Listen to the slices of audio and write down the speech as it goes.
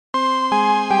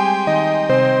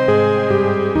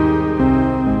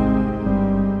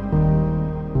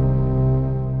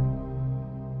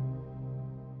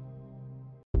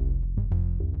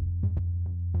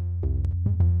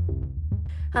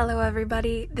Hello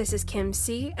everybody, this is Kim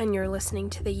C, and you're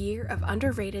listening to the Year of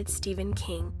Underrated Stephen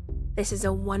King. This is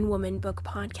a one-woman book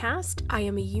podcast. I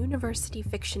am a university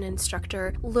fiction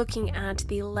instructor looking at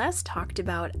the less talked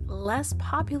about, less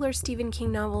popular Stephen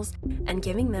King novels and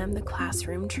giving them the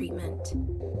classroom treatment.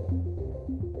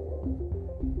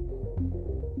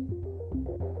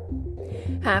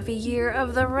 Happy Year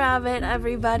of the Rabbit,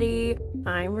 everybody!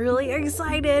 I'm really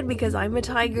excited because I'm a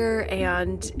tiger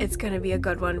and it's gonna be a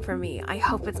good one for me. I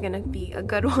hope it's gonna be a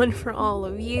good one for all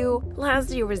of you. Last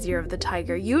year was Year of the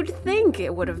Tiger. You'd think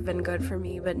it would have been good for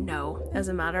me, but no. As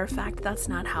a matter of fact, that's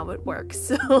not how it works.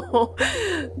 So,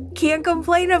 can't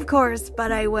complain, of course,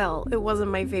 but I will. It wasn't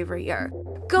my favorite year.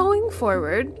 Going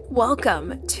forward,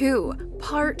 welcome to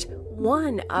part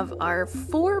 1 of our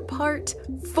 4-part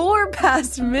 4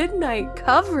 Past Midnight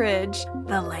coverage,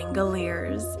 The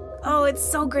Langoliers. Oh, it's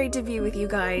so great to be with you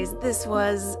guys. This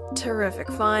was terrific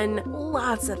fun.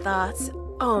 Lots of thoughts.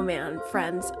 Oh man,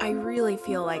 friends, I really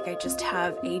feel like I just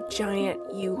have a giant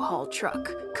U-Haul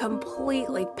truck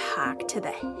completely packed to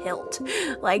the hilt.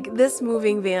 Like, this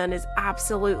moving van is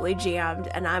absolutely jammed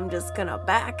and I'm just gonna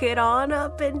back it on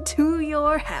up into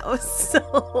your house.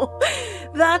 So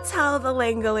that's how The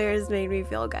Langoliers made me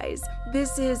feel, guys.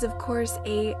 This is, of course,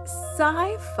 a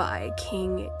sci-fi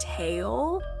King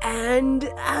tale, and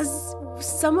as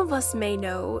some of us may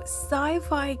know,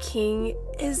 sci-fi King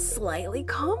is slightly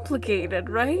complicated,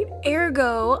 right?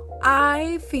 Ergo,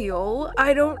 I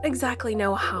don't exactly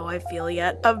know how I feel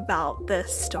yet about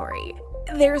this story.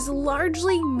 There's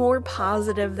largely more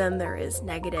positive than there is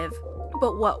negative.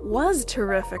 But what was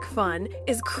terrific fun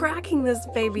is cracking this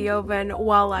baby open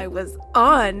while I was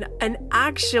on an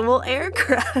actual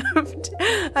aircraft.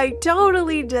 I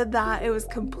totally did that. It was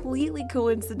completely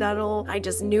coincidental. I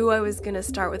just knew I was going to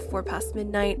start with 4 Past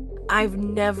Midnight. I've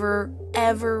never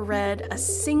ever read a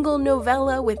single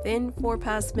novella within 4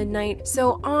 Past Midnight,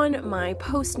 so on my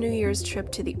post-New Year's trip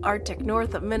to the Arctic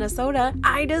North of Minnesota,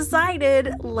 I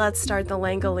decided let's start The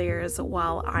Langoliers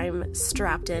while I'm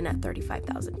strapped in at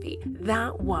 35,000 feet.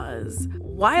 That was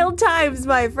wild times,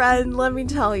 my friend, let me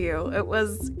tell you. It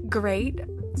was great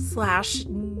 /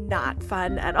 not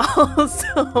fun at all.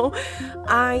 So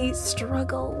I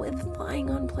struggle with flying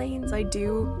on planes. I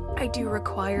do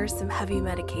require some heavy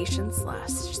medication /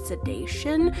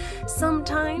 sedation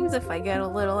sometimes if I get a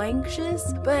little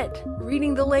anxious, but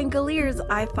reading The Langoliers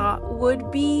I thought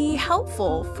would be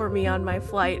helpful for me on my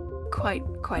flight. Quite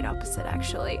opposite,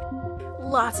 actually.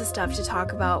 Lots of stuff to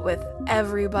talk about with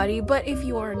everybody, but if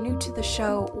you are new to the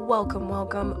show, welcome.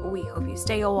 We hope you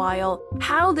stay a while.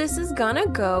 How this is gonna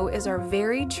go is our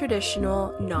very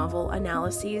traditional novel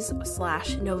analyses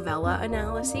 / novella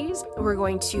analyses. We're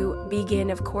going to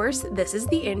begin, of course, this is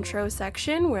the intro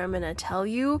section where I'm gonna tell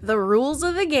you the rules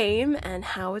of the game and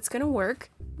how it's gonna work.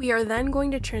 We are then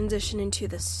going to transition into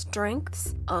the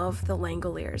strengths of The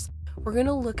Langoliers. We're going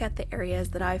to look at the areas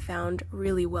that I found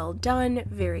really well done,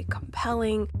 very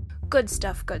compelling, good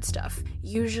stuff.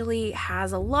 Usually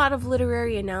has a lot of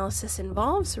literary analysis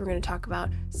involved, so we're going to talk about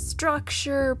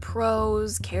structure,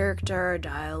 prose, character,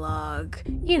 dialogue,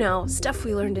 stuff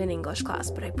we learned in English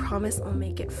class, but I promise I'll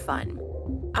make it fun.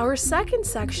 Our second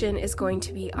section is going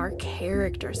to be our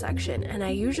character section, and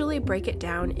I usually break it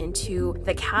down into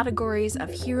the categories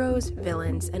of heroes,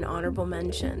 villains, and honorable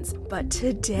mentions. But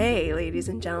today, ladies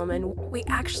and gentlemen, we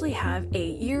actually have a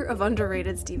Year of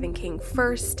Underrated Stephen King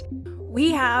first.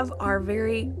 We have our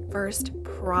very first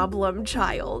problem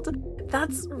child.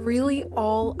 That's really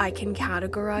all I can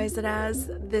categorize it as.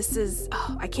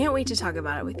 I can't wait to talk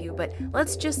about it with you, but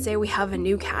let's just say we have a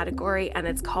new category and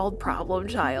it's called Problem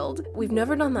Child. We've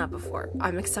never done that before.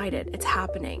 I'm excited. It's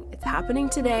happening. It's happening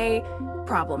today.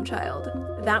 Problem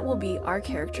Child. That will be our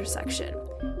character section.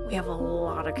 We have a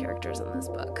lot of characters in this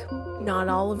book. Not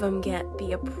all of them get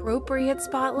the appropriate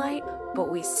spotlight,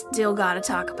 but we still gotta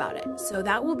talk about it. So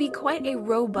that will be quite a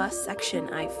robust section,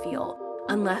 I feel.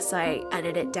 Unless I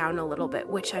edit it down a little bit,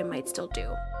 which I might still do.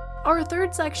 Our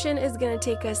third section is going to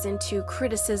take us into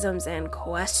criticisms and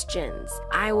questions.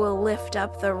 I will lift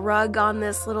up the rug on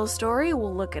this little story.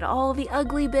 We'll look at all the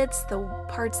ugly bits, the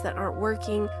parts that aren't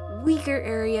working, weaker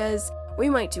areas. We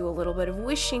might do a little bit of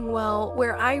wishing well,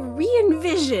 where I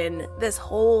re-envision this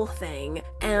whole thing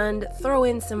and throw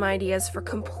in some ideas for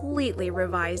completely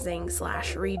revising /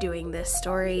 redoing this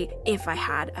story if I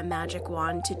had a magic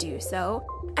wand to do so.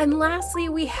 And lastly,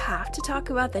 we have to talk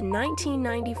about the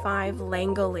 1995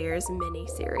 Langoliers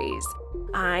miniseries.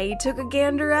 I took a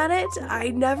gander at it. I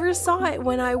never saw it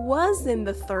when I was in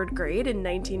the 3rd grade in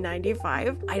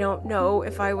 1995. I don't know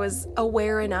if I was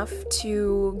aware enough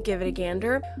to give it a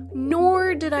gander,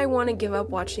 nor did I want to give up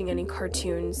watching any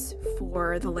cartoons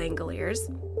for the Langoliers.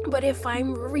 But if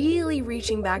I'm really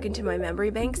reaching back into my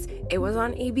memory banks, it was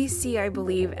on ABC, I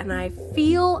believe, and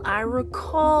I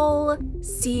recall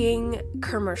seeing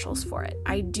commercials for it.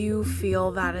 I do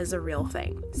feel that is a real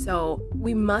thing. So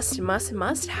we must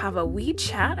have a wee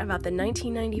chat about the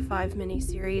 1995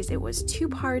 miniseries. It was 2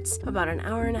 parts, about an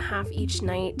hour and a half each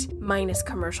night, minus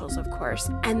commercials, of course.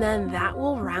 And then that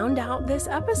will round out this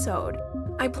episode.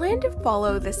 I plan to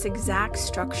follow this exact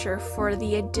structure for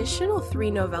the additional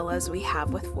 3 novellas we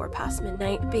have with 4 Past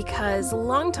Midnight, because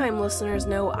longtime listeners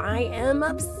know I am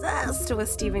obsessed with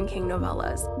Stephen King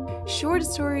novellas. Short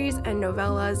stories and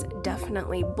novellas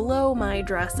definitely blow my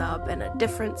dress up in a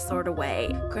different sort of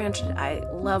way. Granted, I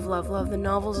love the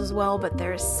novels as well, but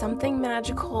there's something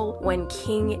magical when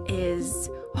King is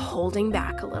holding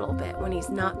back a little bit, when he's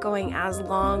not going as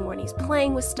long, when he's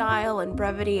playing with style and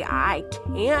brevity. I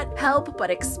can't help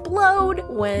but explode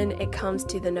when it comes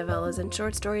to the novellas and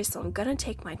short stories, so I'm gonna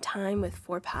take my time with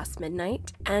 4 Past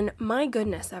Midnight. And my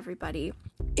goodness, everybody,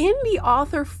 in the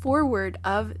author foreword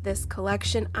of this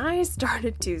collection, I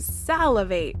started to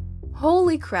salivate.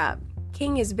 Holy crap.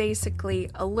 King is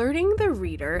basically alerting the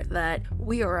reader that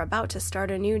we are about to start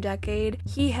a new decade.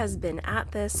 He has been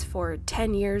at this for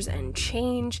 10 years and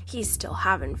change. He's still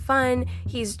having fun.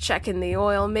 He's checking the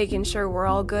oil, making sure we're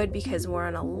all good because we're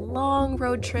on a long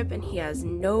road trip and he has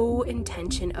no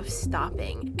intention of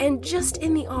stopping. And just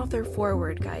in the author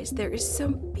foreword, guys, there is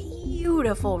some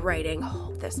beautiful writing.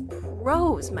 Oh, this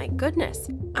prose, my goodness.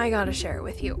 I gotta share it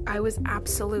with you. I was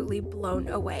absolutely blown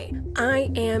away. I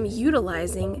am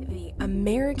utilizing the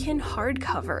American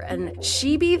hardcover, and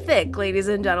she be thick, ladies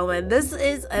and gentlemen. This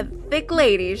is a thick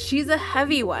lady. She's a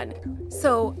heavy one.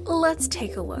 So let's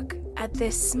take a look at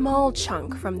this small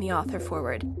chunk from the author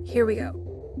foreword. Here we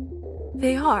go.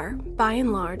 They are, by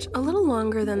and large, a little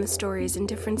longer than the stories in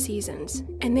different seasons,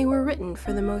 and they were written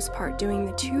for the most part during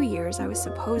the 2 years I was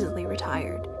supposedly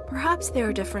retired. Perhaps they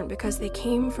are different because they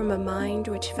came from a mind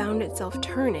which found itself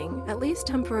turning, at least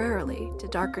temporarily, to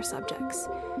darker subjects.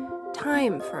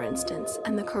 Time, for instance,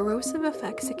 and the corrosive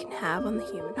effects it can have on the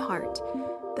human heart.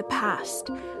 The past,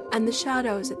 and the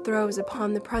shadows it throws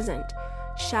upon the present.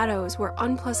 Shadows where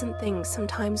unpleasant things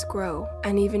sometimes grow,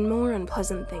 and even more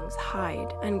unpleasant things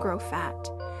hide and grow fat.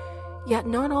 Yet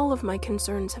not all of my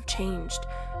concerns have changed,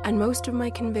 and most of my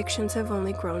convictions have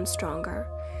only grown stronger.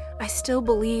 I still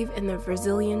believe in the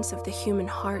resilience of the human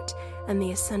heart and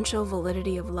the essential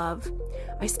validity of love.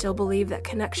 I still believe that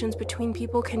connections between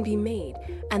people can be made,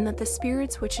 and that the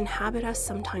spirits which inhabit us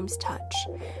sometimes touch.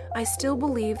 I still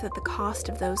believe that the cost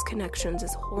of those connections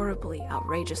is horribly,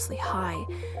 outrageously high,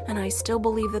 and I still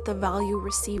believe that the value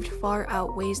received far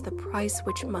outweighs the price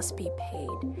which must be paid.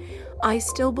 I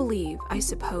still believe, I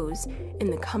suppose, in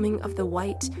the coming of the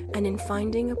white and in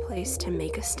finding a place to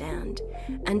make a stand,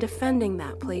 and defending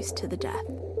that place to the death.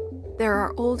 There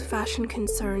are old-fashioned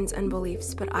concerns and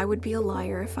beliefs, but I would be a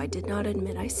liar if I did not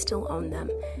admit I still own them,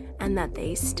 and that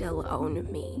they still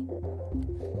own me.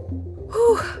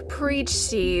 Whew, preach,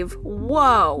 Steve.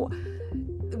 Whoa.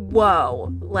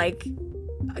 Like,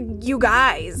 you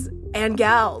guys and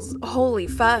gals, holy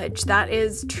fudge, that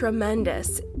is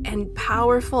tremendous and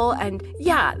powerful, and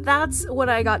yeah, that's what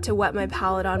I got to wet my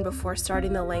palate on before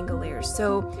starting the Langoliers.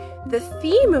 So the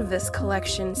theme of this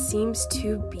collection seems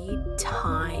to be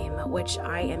time, which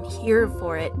I am here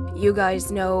for it. You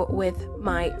guys know with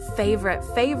my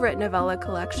favorite novella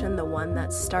collection, the one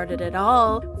that started it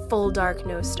all, Full Dark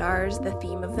No Stars, the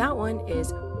theme of that one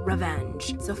is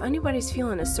revenge. So if anybody's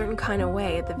feeling a certain kind of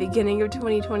way at the beginning of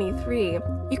 2023,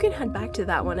 you can head back to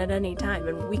that one at any time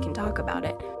and we can talk about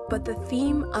it. But the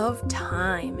theme of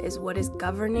time is what is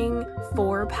governing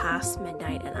 4 Past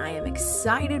Midnight, and I am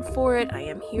excited for it, I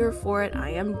am here for it, I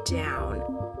am down.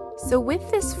 So with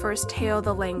this first tale,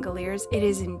 The Langoliers, it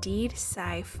is indeed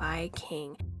Sci-Fi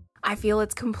King. I feel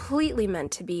it's completely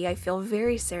meant to be. I feel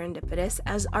very serendipitous,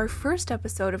 as our first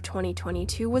episode of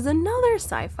 2022 was another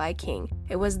Sci-Fi King.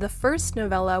 It was the first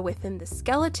novella within the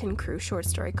Skeleton Crew short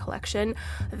story collection,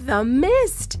 The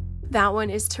Mist. That one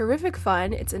is terrific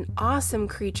fun. It's an awesome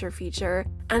creature feature,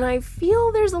 and I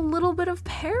feel there's a little bit of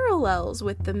parallels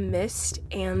with The Mist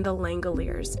and The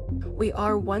Langoliers. We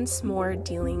are once more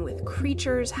dealing with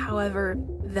creatures, however,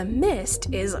 The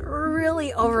Mist is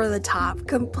really over the top,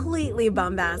 completely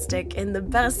bombastic in the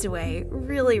best way,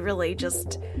 really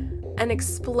just an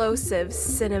explosive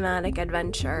cinematic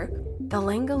adventure. The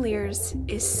Langoliers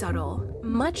is subtle,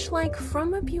 much like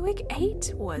From a Buick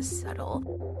 8 was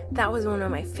subtle. That was one of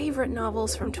my favorite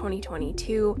novels from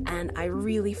 2022, and I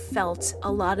really felt a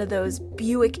lot of those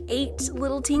Buick 8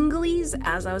 little tinglies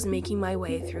as I was making my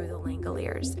way through The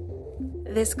Langoliers.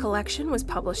 This collection was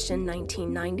published in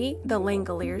 1990. The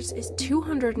Langoliers is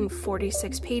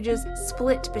 246 pages,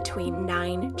 split between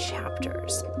 9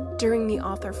 chapters. During the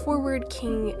author foreword,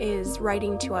 King is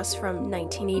writing to us from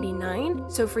 1989.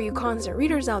 So for you constant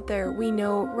readers out there, we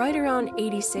know right around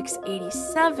 86,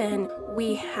 87,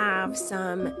 we have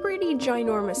some pretty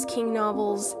ginormous King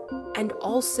novels, and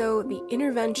also the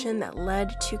intervention that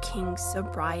led to King's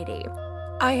sobriety.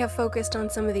 I have focused on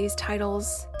some of these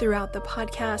titles throughout the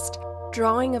podcast: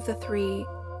 Drawing of the Three,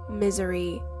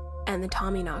 Misery, and the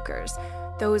Tommyknockers.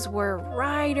 Those were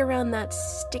right around that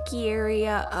sticky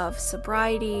area of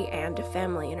sobriety and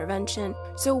family intervention.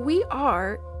 So we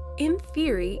are, in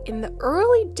theory, in the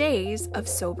early days of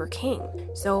Sober King.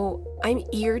 So I'm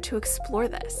eager to explore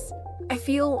this. I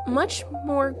feel much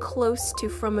more close to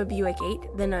From a Buick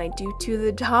 8 than I do to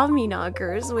the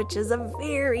Tommyknockers, which is a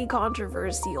very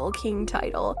controversial King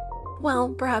title. Well,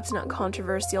 perhaps not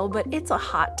controversial, but it's a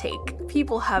hot take.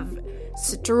 People have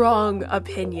strong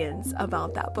opinions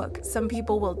about that book. Some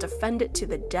people will defend it to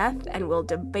the death and will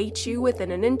debate you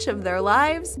within an inch of their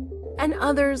lives, and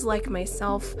others, like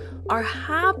myself, are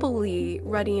happily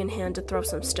ready in hand to throw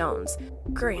some stones.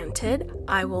 Granted,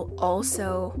 I will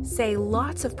also say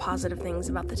lots of positive things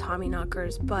about the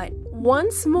Tommyknockers, but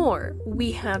once more,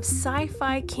 we have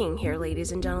Sci-Fi King here,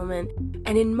 ladies and gentlemen.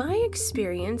 And in my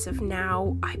experience of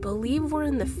now, I believe we're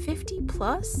in the 50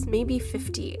 plus, maybe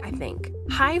 50, I think.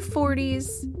 High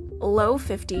 40s, low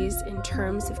 50s in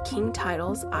terms of King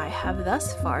titles I have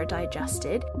thus far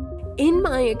digested. In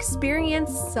my experience,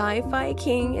 Sci-Fi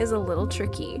King is a little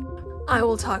tricky. I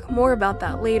will talk more about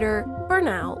that later. For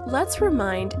now, let's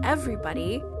remind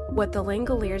everybody what the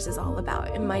Langoliers is all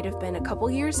about. It might have been a couple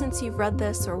years since you've read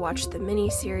this or watched the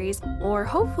mini-series, or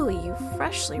hopefully you've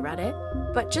freshly read it.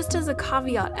 But just as a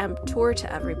caveat emptor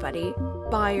to everybody,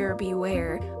 buyer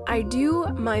beware. I do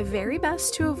my very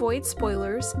best to avoid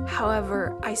spoilers.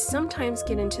 However, I sometimes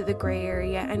get into the gray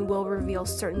area and will reveal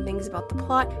certain things about the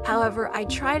plot. However, I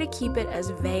try to keep it as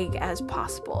vague as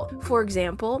possible. For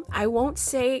example, I won't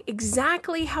say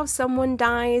exactly how someone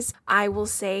dies. I will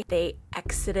say they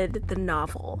exited the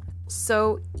novel.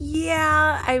 So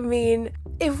yeah, I mean,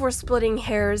 if we're splitting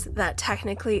hairs, that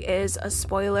technically is a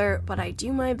spoiler, but I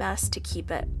do my best to keep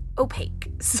it opaque.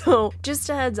 So just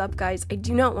a heads up, guys, I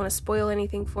do not want to spoil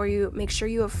anything for you. Make sure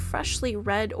you have freshly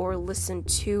read or listened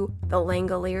to the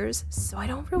Langoliers so I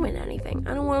don't ruin anything.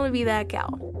 I don't want to be that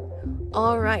gal.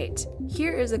 Alright,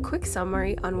 here is a quick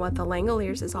summary on what the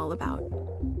Langoliers is all about.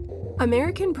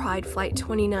 American Pride Flight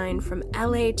 29 from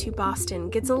LA to Boston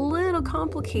gets a little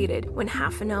complicated when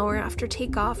half an hour after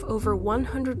takeoff, over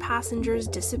 100 passengers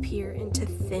disappear into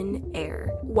thin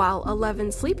air, while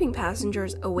 11 sleeping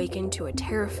passengers awaken to a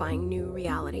terrifying new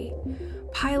reality.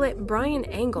 Pilot Brian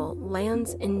Engel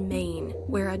lands in Maine,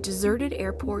 where a deserted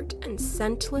airport and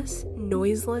scentless,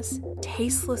 noiseless,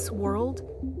 tasteless world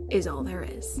is all there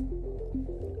is.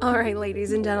 Alright,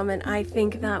 ladies and gentlemen, I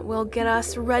think that will get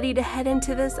us ready to head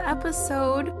into this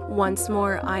episode. Once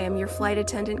more, I am your flight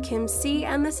attendant, Kim C.,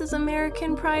 and this is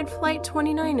American Pride Flight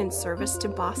 29 in service to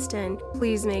Boston.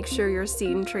 Please make sure your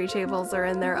seat and tray tables are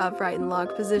in their upright and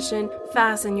locked position.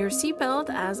 Fasten your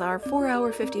seatbelt as our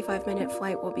 4-hour, 55-minute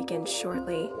flight will begin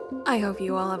shortly. I hope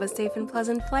you all have a safe and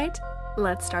pleasant flight.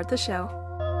 Let's start the show.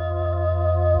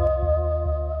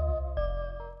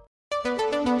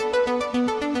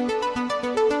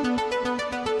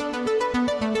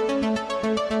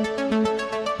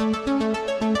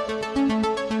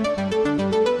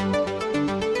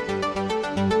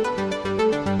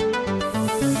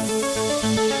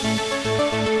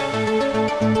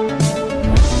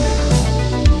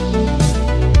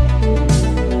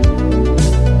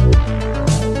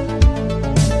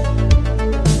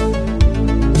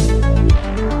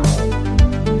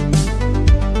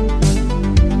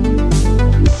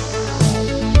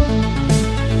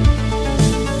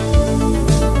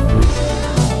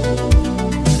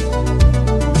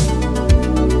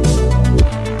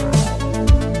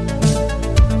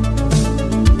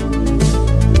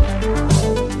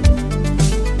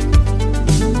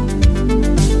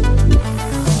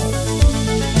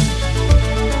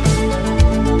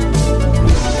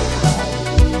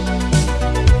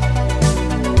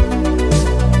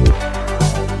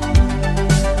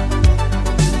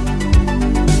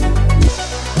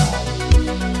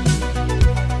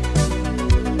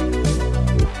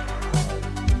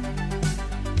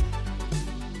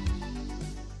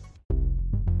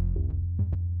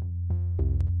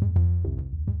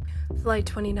 Flight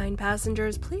 29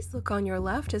 passengers, please look on your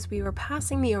left as we were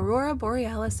passing the Aurora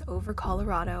Borealis over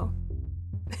Colorado.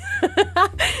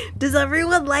 Does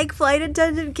everyone like Flight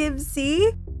Attendant Kim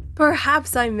C?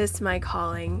 Perhaps I missed my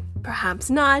calling. Perhaps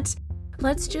not.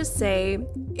 Let's just say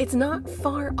it's not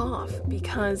far off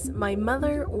because my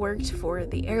mother worked for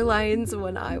the airlines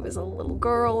when I was a little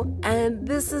girl, and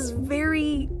this is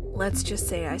let's just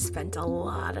say I spent a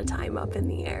lot of time up in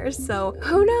the air. So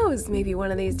who knows, maybe one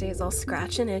of these days I'll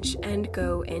scratch an itch and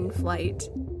go in flight.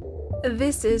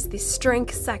 This is the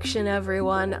strength section,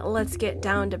 everyone. Let's get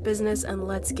down to business and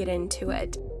let's get into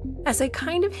it. As I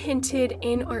kind of hinted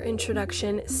in our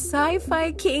introduction,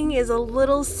 Sci-Fi King is a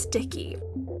little sticky.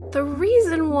 The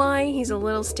reason why he's a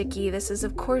little sticky, this is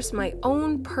of course my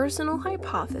own personal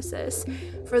hypothesis.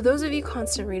 For those of you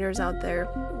constant readers out there,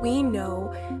 we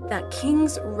know that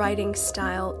King's writing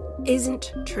style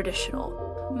isn't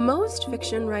traditional. Most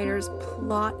fiction writers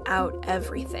plot out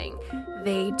everything.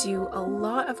 They do a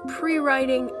lot of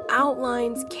pre-writing,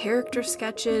 outlines, character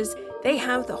sketches. They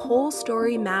have the whole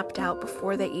story mapped out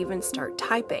before they even start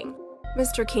typing.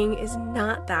 Mr. King is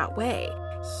not that way.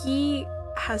 He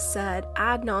has said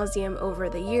ad nauseum over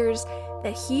the years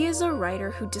that he is a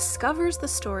writer who discovers the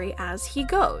story as he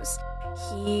goes.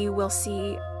 He will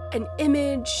see an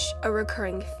image, a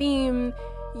recurring theme.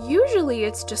 Usually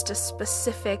it's just a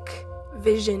specific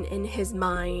vision in his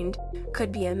mind,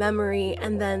 could be a memory,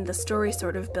 and then the story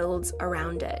sort of builds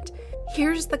around it.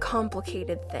 Here's the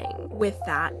complicated thing with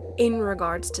that in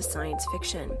regards to science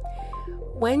fiction.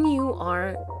 When you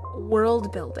are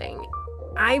world building,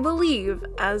 I believe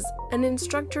as an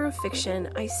instructor of fiction,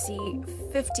 I see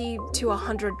 50 to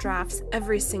 100 drafts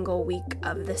every single week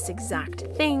of this exact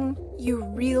thing. You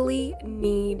really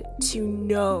need to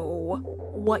know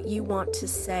what you want to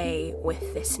say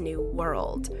with this new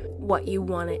world, what you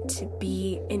want it to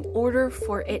be in order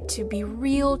for it to be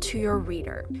real to your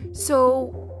reader.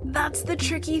 So that's the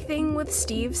tricky thing with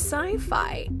Steve's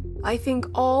sci-fi. I think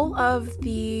all of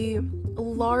the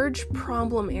large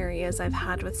problem areas I've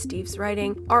had with Steve's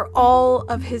writing are all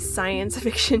of his science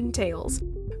fiction tales.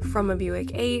 From a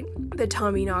Buick 8, the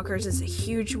Tommyknockers is a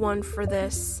huge one for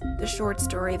this, the short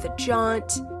story The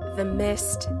Jaunt, The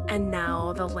Mist, and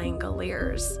now the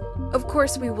Langoliers. Of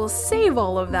course, we will save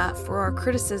all of that for our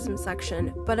criticism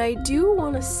section, but I do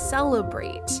want to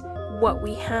celebrate what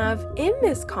we have in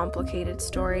this complicated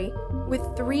story with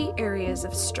 3 areas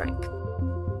of strength.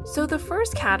 So the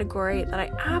first category that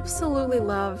I absolutely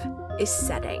love is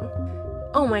setting.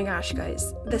 Oh my gosh,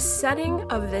 guys, the setting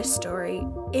of this story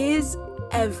is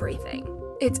everything.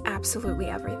 It's absolutely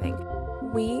everything.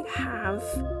 We have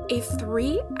a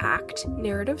 3-act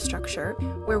narrative structure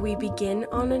where we begin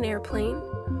on an airplane.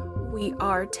 We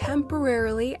are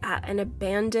temporarily at an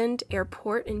abandoned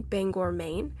airport in Bangor,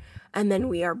 Maine, and then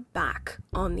we are back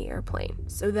on the airplane.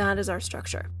 So that is our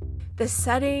structure. The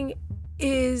setting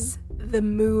is the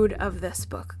mood of this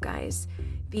book, guys.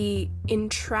 The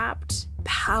entrapped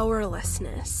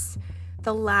powerlessness,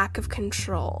 the lack of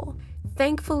control.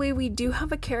 Thankfully, we do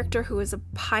have a character who is a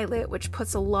pilot, which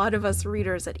puts a lot of us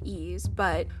readers at ease,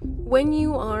 but when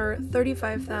you are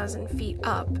 35,000 feet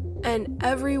up and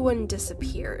everyone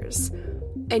disappears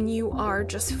and you are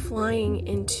just flying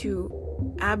into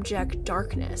abject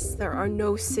darkness, there are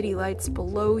no city lights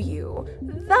below you,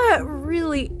 that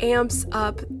really amps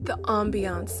up the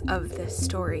ambiance of this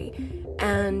story.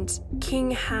 And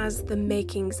King has the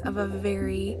makings of a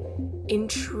very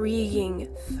intriguing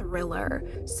thriller.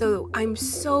 So I'm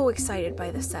so excited by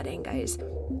the setting, guys.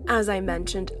 As I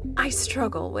mentioned, I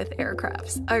struggle with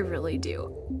aircrafts. I really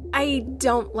do. I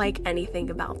don't like anything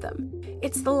about them.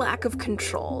 It's the lack of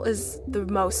control is the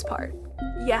most part.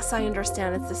 Yes, I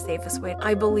understand it's the safest way.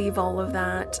 I believe all of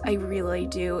that. I really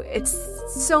do. It's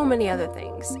so many other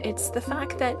things. It's the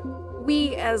fact that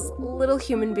we as little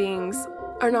human beings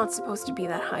are not supposed to be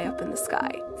that high up in the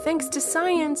sky. Thanks to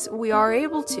science, we are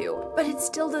able to, but it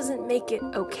still doesn't make it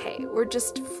okay. We're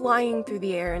just flying through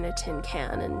the air in a tin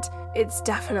can, and it's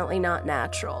definitely not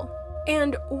natural.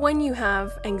 And when you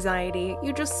have anxiety,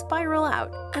 you just spiral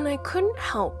out. And I couldn't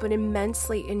help but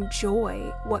immensely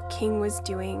enjoy what King was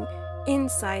doing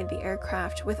inside the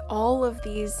aircraft with all of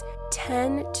these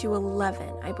 10 to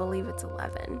 11, I believe it's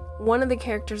 11. One of the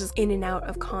characters is in and out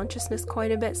of consciousness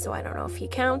quite a bit, so I don't know if he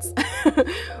counts.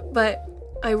 But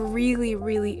I really,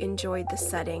 really enjoyed the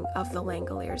setting of the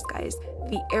Langoliers, guys.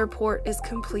 The airport is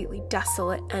completely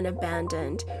desolate and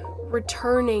abandoned.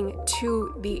 Returning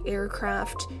to the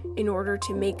aircraft in order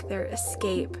to make their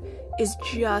escape is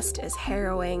just as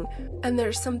harrowing, and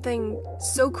there's something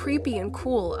so creepy and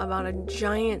cool about a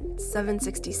giant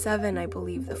 767, I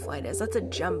believe the flight is. That's a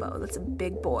jumbo, that's a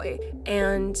big boy,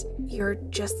 and you're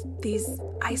just these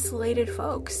isolated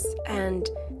folks, and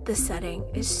the setting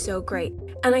is so great.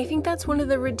 And I think that's one of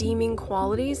the redeeming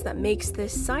qualities that makes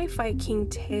this Sci-Fi King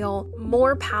tale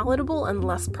more palatable and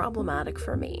less problematic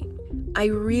for me. I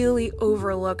really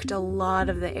overlooked a lot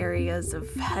of the areas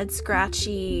of head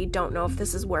scratchy, don't know if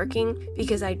this is working,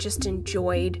 because I just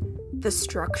enjoyed the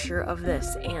structure of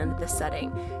this and the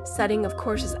setting. Setting, of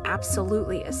course, is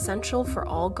absolutely essential for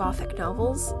all Gothic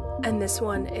novels, and this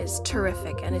one is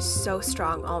terrific and is so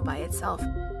strong all by itself.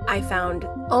 I found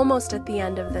almost at the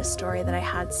end of this story that I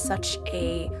had such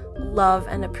a love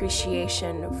and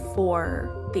appreciation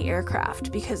for the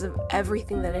aircraft because of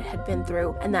everything that it had been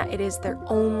through, and that it is their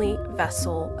only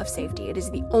vessel of safety. It is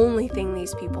the only thing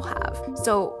these people have.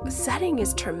 So setting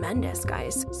is tremendous,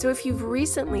 guys. So if you've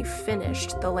recently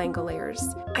finished the Langoliers,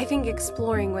 I think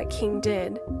exploring what King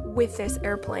did with this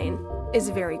airplane is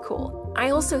very cool.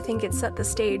 I also think it set the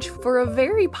stage for a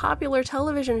very popular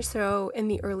television show in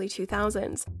the early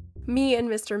 2000s. Me and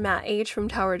Mr. Matt H. from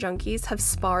Tower Junkies have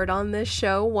sparred on this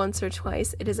show once or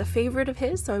twice. It is a favorite of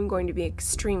his, so I'm going to be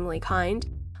extremely kind.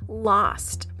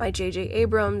 Lost by J.J.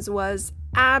 Abrams was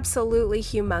absolutely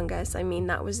humongous. I mean,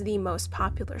 that was the most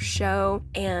popular show,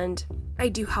 and I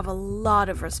do have a lot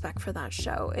of respect for that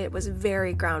show. It was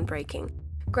very groundbreaking.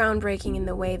 Groundbreaking in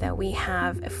the way that we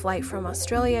have a flight from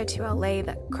Australia to LA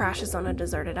that crashes on a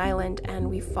deserted island, and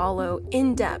we follow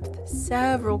in depth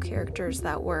several characters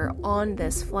that were on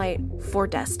this flight for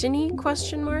destiny, ?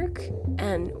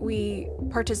 And we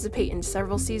participate in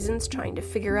several seasons trying to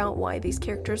figure out why these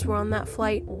characters were on that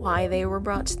flight, why they were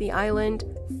brought to the island.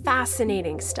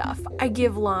 Fascinating stuff. I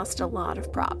give Lost a lot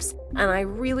of props, and I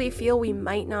really feel we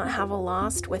might not have a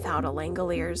Lost without a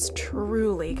Langoliers.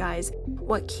 Truly, guys,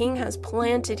 what King has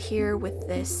planted here with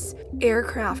this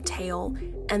aircraft tale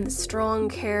and the strong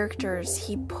characters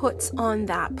he puts on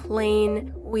that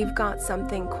plane, we've got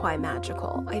something quite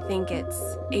magical. I think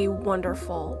it's a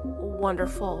wonderful,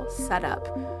 wonderful setup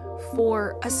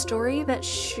for a story that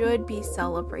should be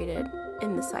celebrated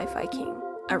in the Sci-Fi King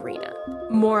arena.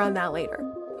 More on that later.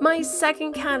 My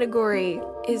second category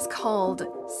is called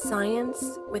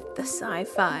Science with the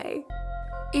Sci-Fi.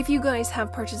 If you guys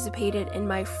have participated in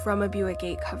my From a Buick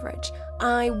Gate coverage,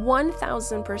 I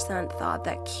 1000% thought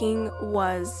that King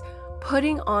was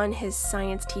putting on his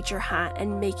science teacher hat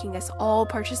and making us all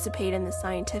participate in the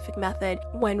scientific method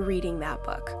when reading that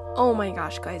book. Oh my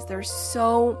gosh, guys, there's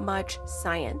so much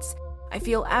science. I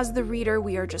feel as the reader,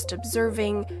 we are just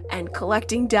observing and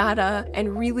collecting data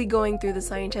and really going through the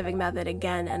scientific method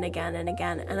again and again and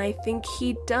again. And I think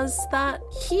he does that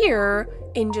here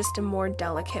in just a more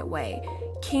delicate way.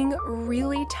 King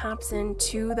really taps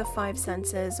into the five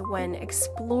senses when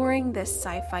exploring this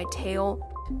sci-fi tale.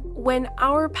 When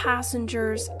our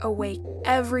passengers awake,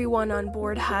 everyone on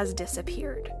board has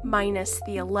disappeared, minus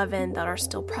the 11 that are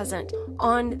still present.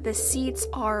 On the seats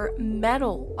are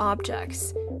metal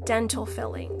objects, dental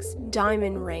fillings,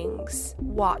 diamond rings,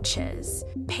 watches,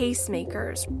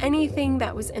 pacemakers. Anything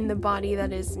that was in the body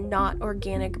that is not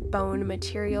organic bone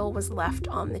material was left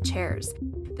on the chairs.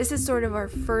 This is sort of our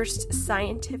first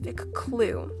scientific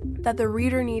clue that the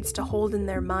reader needs to hold in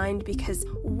their mind, because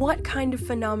what kind of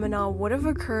phenomena would have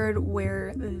occurred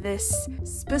where this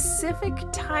specific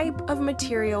type of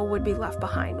material would be left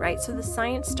behind, right? So the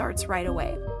science starts right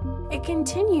away. It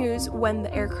continues when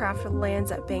the aircraft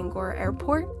lands at Bangor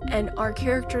Airport, and our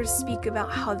characters speak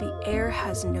about how the air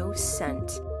has no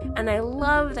scent. And I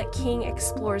love that King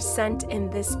explores scent in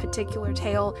this particular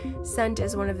tale. Scent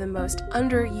is one of the most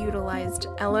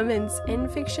underutilized elements in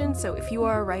fiction, so if you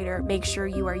are a writer, make sure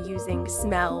you are using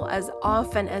smell as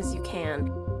often as you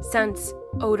can. Scents,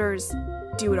 odors,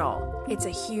 do it all. It's a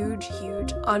huge,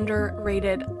 huge,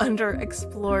 underrated,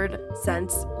 underexplored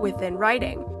sense within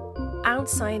writing.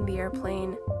 Outside the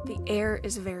airplane, the air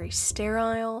is very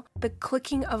sterile. The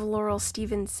clicking of Laurel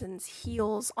Stevenson's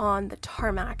heels on the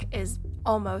tarmac is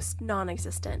almost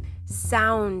non-existent.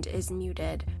 Sound is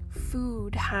muted.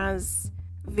 Food has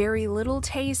very little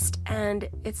taste, and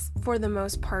it's for the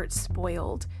most part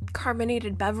spoiled.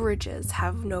 Carbonated beverages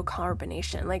have no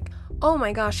carbonation. Like, oh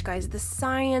my gosh, guys, the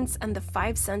science and the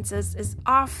five senses is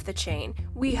off the chain.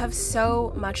 We have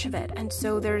so much of it, and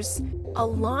so there's a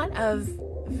lot of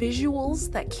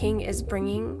visuals that King is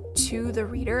bringing to the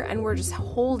reader, and we're just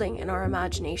holding in our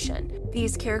imagination.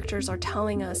 These characters are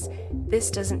telling us this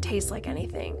doesn't taste like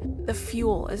anything. The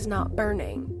fuel is not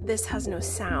burning. This has no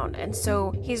sound. And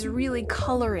so he's really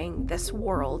coloring this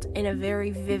world in a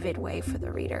very vivid way for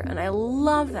the reader. And I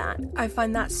love that. I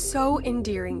find that so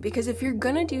endearing, because if you're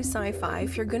gonna do sci-fi,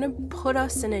 if you're gonna put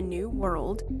us in a new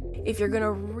world, if you're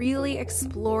gonna really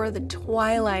explore the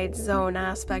Twilight Zone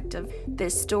aspect of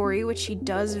this story, which he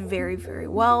does very, very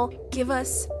well, give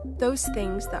us those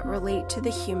things that relate to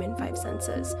the human five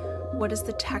senses. What is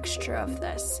the texture of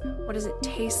this? What does it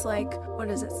taste like? What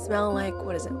does it smell like?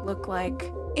 What does it look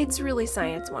like? It's really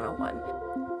Science 101.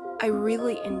 I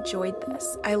really enjoyed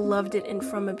this. I loved it in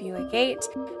From a Buick 8,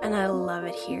 and I love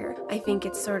it here. I think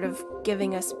it's sort of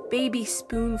giving us baby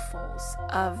spoonfuls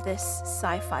of this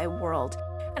sci-fi world,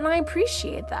 and I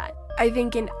appreciate that. I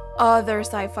think in other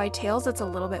sci-fi tales, it's a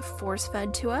little bit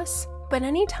force-fed to us, but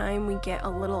anytime we get a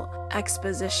little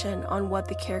exposition on what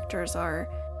the characters are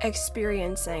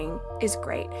experiencing is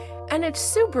great. And it's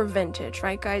super vintage,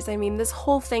 right, guys? I mean, this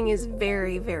whole thing is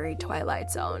very, very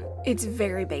Twilight Zone. It's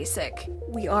very basic.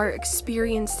 We are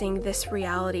experiencing this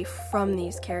reality from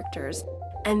these characters,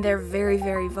 and they're very,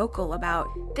 very vocal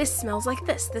about, this smells like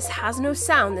this has no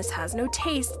sound, this has no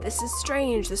taste, this is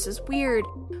strange, this is weird.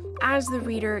 As the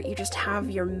reader, you just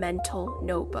have your mental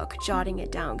notebook jotting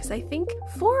it down, because I think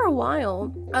for a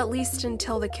while, at least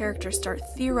until the characters start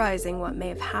theorizing what may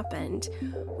have happened,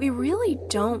 we really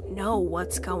don't know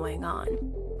what's going on.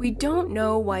 We don't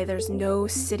know why there's no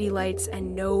city lights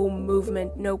and no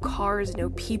movement, no cars,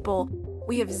 no people.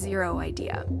 We have zero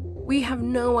idea. We have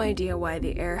no idea why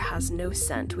the air has no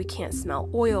scent. We can't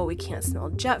smell oil, we can't smell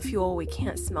jet fuel, we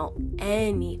can't smell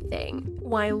anything.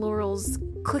 Why Laurel's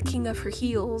clicking of her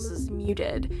heels is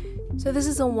muted. So this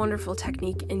is a wonderful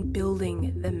technique in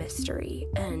building the mystery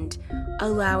and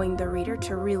allowing the reader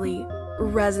to really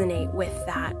resonate with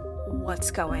that. What's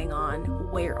going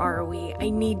on? Where are we? I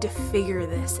need to figure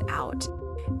this out.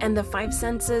 And the 5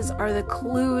 senses are the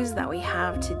clues that we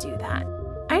have to do that.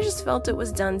 I just felt it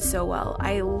was done so well.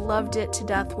 I loved it to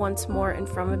death once more in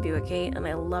From a Buick 8, and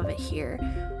I love it here.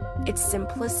 It's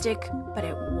simplistic, but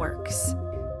it works.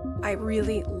 I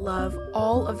really love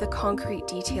all of the concrete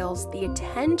details, the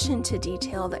attention to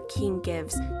detail that King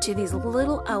gives to these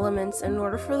little elements in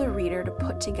order for the reader to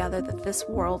put together that this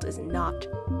world is not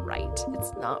right.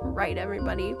 It's not right,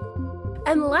 everybody.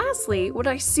 And lastly, what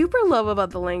I super love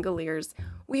about the Langoliers,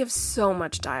 we have so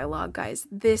much dialogue, guys.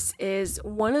 This is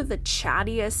one of the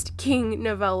chattiest King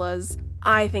novellas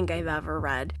I think I've ever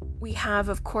read. We have,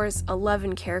 of course,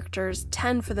 11 characters,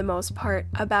 10 for the most part.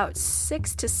 About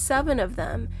 6 to 7 of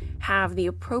them have the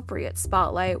appropriate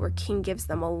spotlight where King gives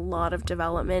them a lot of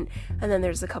development, and then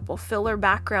there's a couple filler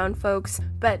background folks,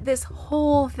 but this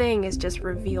whole thing is just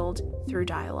revealed through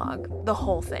dialogue. The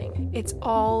whole thing. It's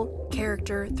all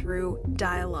character through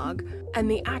dialogue, and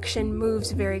the action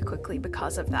moves very quickly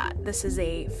because of that. This is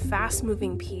a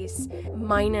fast-moving piece,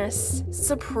 minus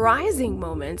surprising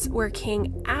moments where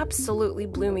King absolutely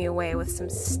blew me away with some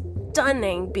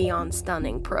stunning beyond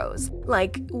stunning prose.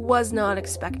 Like, was not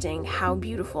expecting how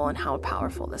beautiful and how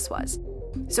powerful this was.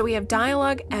 So we have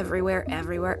dialogue everywhere,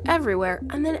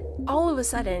 and then all of a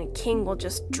sudden, King will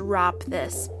just drop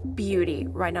this beauty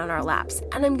right on our laps.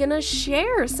 And I'm gonna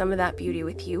share some of that beauty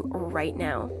with you right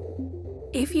now.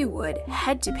 If you would,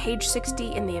 head to page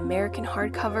 60 in the American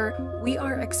hardcover. We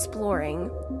are exploring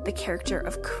the character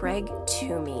of Craig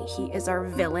Toomey. He is our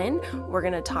villain. We're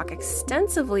going to talk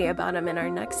extensively about him in our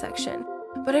next section.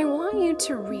 But I want you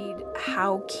to read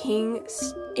how King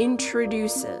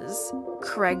introduces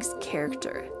Craig's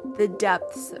character. The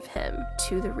depths of him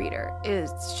to the reader is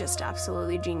just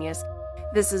absolutely genius.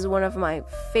 This is one of my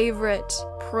favorite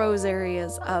prose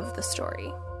areas of the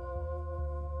story.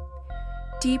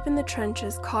 Deep in the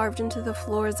trenches carved into the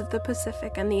floors of the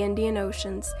Pacific and the Indian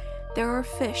Oceans, there are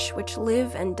fish which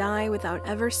live and die without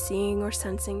ever seeing or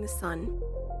sensing the sun.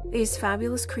 These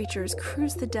fabulous creatures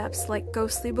cruise the depths like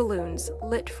ghostly balloons,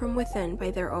 lit from within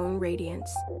by their own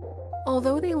radiance.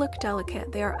 Although they look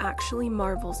delicate, they are actually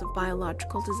marvels of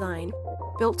biological design,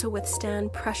 built to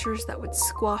withstand pressures that would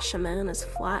squash a man as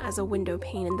flat as a window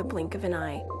pane in the blink of an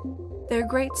eye. Their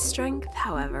great strength,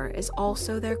 however, is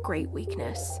also their great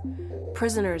weakness.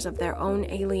 Prisoners of their own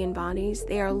alien bodies,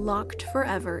 they are locked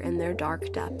forever in their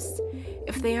dark depths.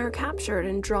 If they are captured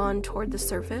and drawn toward the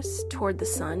surface, toward the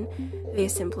sun, they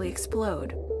simply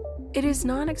explode. It is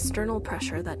not external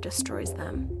pressure that destroys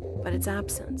them, but its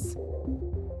absence.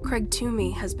 Craig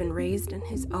Toomey has been raised in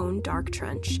his own dark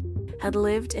trench, had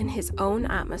lived in his own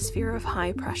atmosphere of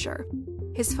high pressure.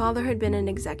 His father had been an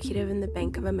executive in the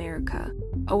Bank of America,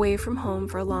 away from home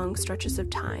for long stretches of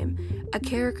time, a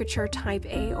caricature type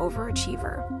A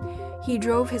overachiever. He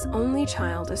drove his only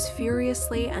child as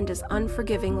furiously and as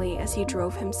unforgivingly as he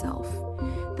drove himself.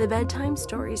 The bedtime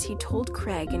stories he told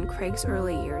Craig in Craig's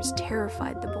early years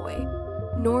terrified the boy.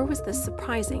 Nor was this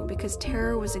surprising, because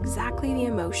terror was exactly the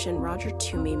emotion Roger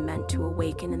Toomey meant to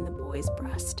awaken in the boy's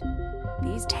breast.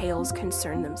 These tales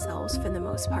concern themselves, for the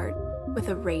most part, with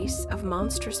a race of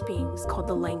monstrous beings called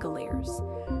the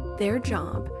Langoliers. Their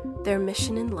job, their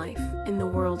mission in life, in the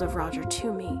world of Roger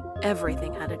Toomey,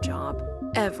 everything had a job,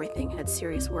 everything had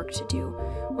serious work to do,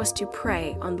 was to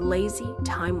prey on lazy,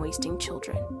 time-wasting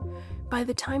children. By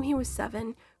the time he was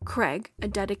 7, Craig, a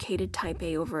dedicated type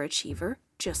A overachiever,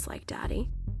 just like Daddy,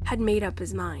 had made up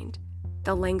his mind.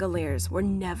 The Langoliers were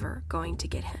never going to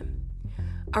get him.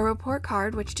 A report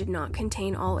card which did not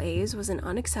contain all A's was an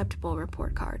unacceptable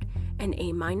report card. An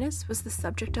A- was the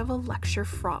subject of a lecture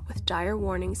fraught with dire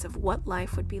warnings of what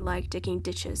life would be like digging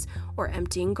ditches or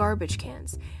emptying garbage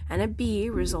cans, and a B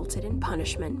resulted in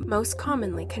punishment, most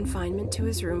commonly confinement to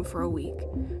his room for a week.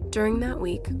 During that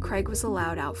week, Craig was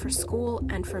allowed out for school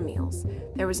and for meals.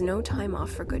 There was no time off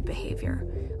for good behavior.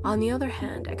 On the other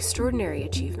hand, extraordinary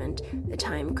achievement, the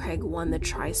time Craig won the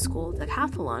tri-school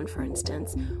decathlon, for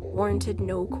instance, warranted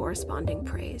no corresponding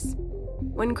praise.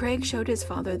 When Craig showed his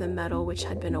father the medal which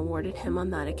had been awarded him on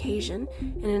that occasion,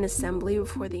 in an assembly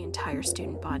before the entire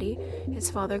student body, his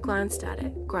father glanced at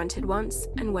it, grunted once,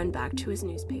 and went back to his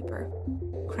newspaper.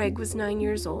 Craig was 9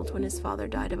 years old when his father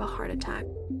died of a heart attack.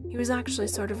 He was actually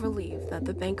sort of relieved that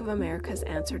the Bank of America's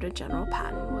answer to General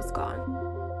Patton was gone.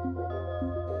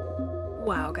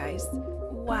 Wow, guys.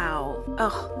 Wow.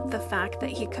 Ugh, the fact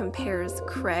that he compares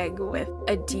Craig with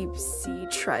a deep-sea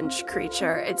trench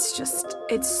creature, it's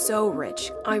so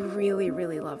rich. I really,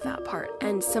 really love that part.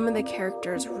 And some of the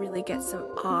characters really get some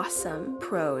awesome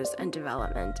prose and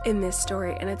development in this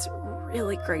story, and it's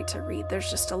really great to read. There's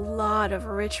just a lot of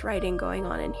rich writing going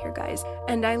on in here, guys.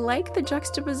 And I like the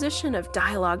juxtaposition of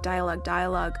dialogue,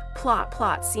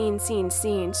 plot,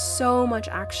 scene. So much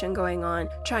action going on,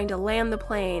 trying to land the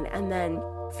plane and then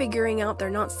figuring out they're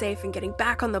not safe and getting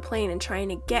back on the plane and trying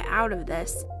to get out of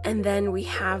this. And then we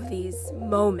have these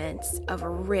moments of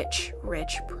rich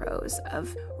prose,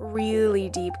 of really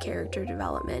deep character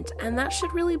development, and that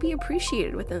should really be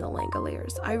appreciated within the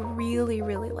Langoliers. I really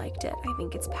liked it. I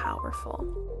think it's powerful.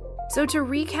 So to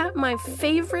recap my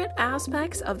favorite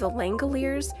aspects of the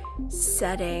Langoliers,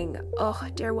 setting. Oh,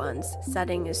 dear ones,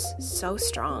 setting is so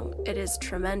strong. It is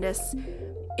tremendous.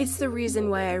 It's the reason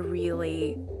why I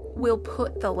really will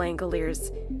put the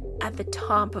Langoliers at the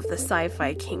top of the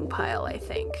sci-fi king pile, I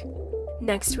think.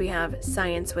 Next, we have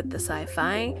science with the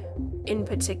sci-fi, in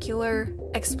particular,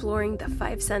 exploring the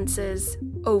 5 senses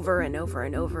over and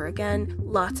over again.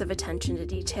 Lots of attention to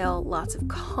detail, lots of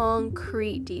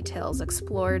concrete details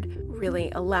explored, really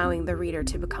allowing the reader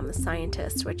to become the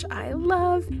scientist, which I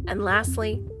love. And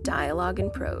lastly, dialogue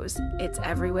and prose. It's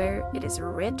everywhere, it is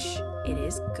rich, it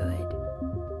is good.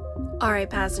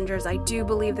 Alright, passengers, I do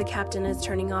believe the captain is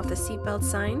turning off the seatbelt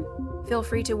sign. Feel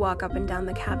free to walk up and down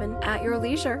the cabin at your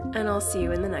leisure, and I'll see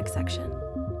you in the next section.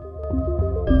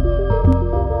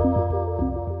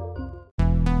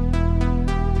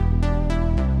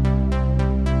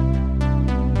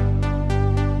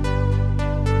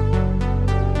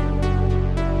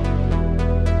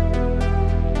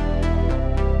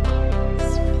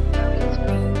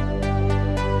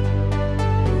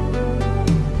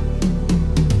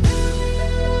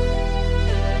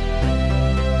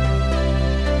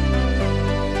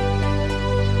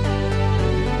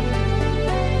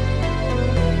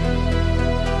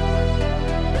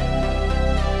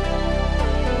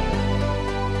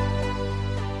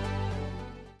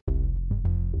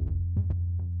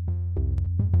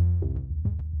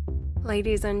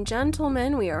 Ladies and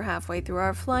gentlemen, we are halfway through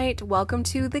our flight. Welcome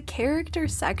to the character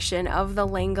section of the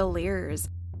Langoliers.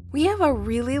 We have a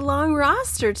really long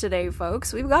roster today,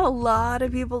 folks. We've got a lot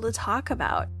of people to talk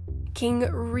about. King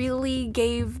really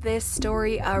gave this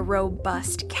story a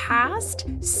robust cast.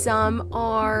 Some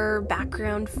are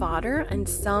background fodder and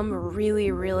some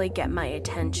really get my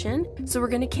attention. So we're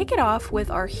going to kick it off with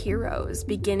our heroes,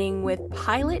 beginning with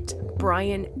pilot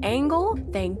Brian Angle.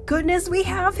 Thank goodness we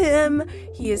have him.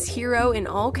 He is hero in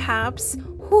all caps.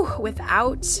 Whew,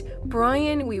 without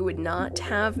Brian, we would not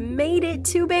have made it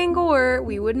to Bangor.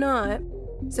 We would not.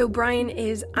 So Brian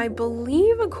is, I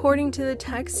believe, according to the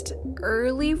text,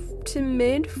 early to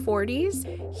mid 40s.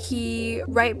 He,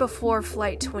 right before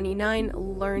Flight 29,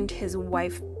 learned his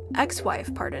ex-wife,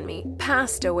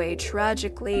 passed away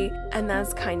tragically, and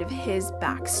that's kind of his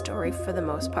backstory for the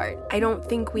most part. I don't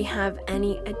think we have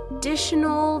any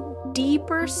additional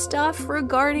deeper stuff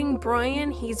regarding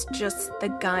Brian. He's just the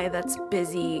guy that's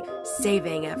busy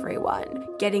saving everyone,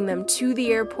 getting them to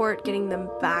the airport, getting them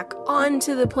back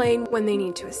onto the plane when they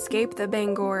need to escape the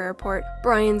Bangor airport.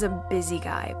 Brian's a busy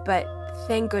guy, but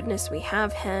thank goodness we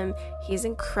have him. He's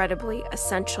incredibly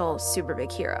essential, super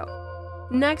big hero.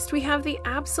 Next, we have the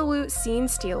absolute scene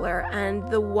stealer, and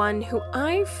the one who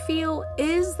I feel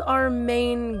is our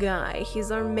main guy.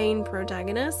 He's our main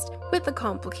protagonist with a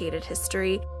complicated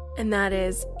history, and that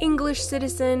is English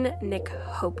citizen Nick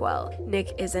Hopewell.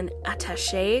 Nick is an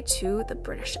attaché to the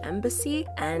British Embassy,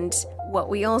 and What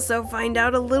we also find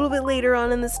out a little bit later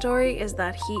on in the story is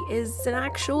that he is an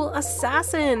actual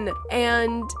assassin.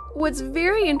 And what's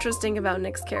very interesting about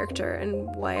Nick's character,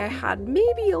 and why I had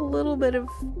maybe a little bit of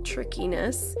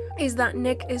trickiness, is that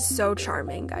Nick is so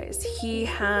charming, guys. He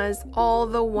has all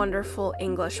the wonderful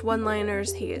English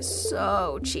one-liners. He is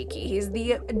so cheeky. He's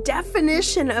the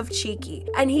definition of cheeky.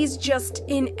 And he's just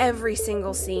in every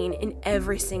single scene, in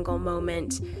every single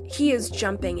moment. He is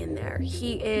jumping in there.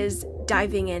 He is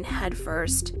diving in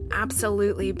headfirst,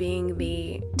 absolutely being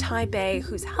the type A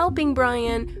who's helping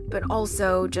Brian, but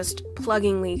also just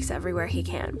plugging leaks everywhere he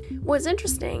can. What's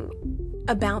interesting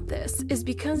about this is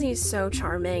because he's so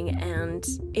charming and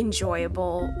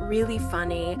enjoyable, really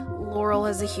funny. Laurel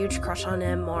has a huge crush on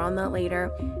him, more on that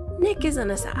later. Nick is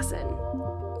an assassin.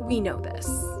 We know this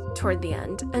toward the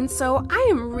end. And so I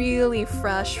am really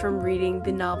fresh from reading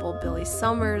the novel Billy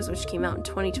Summers, which came out in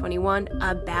 2021,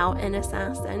 about an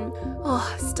assassin.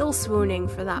 Oh, still swooning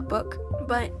for that book.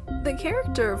 But the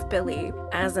character of Billy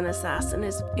as an assassin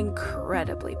is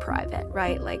incredibly private,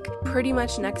 right? Like, pretty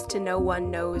much next to no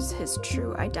one knows his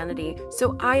true identity.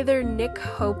 So either Nick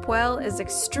Hopewell is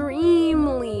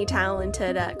extremely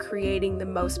talented at creating the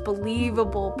most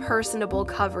believable, personable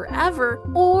cover ever,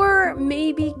 or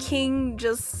maybe King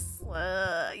just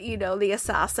the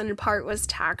assassin part was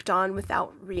tacked on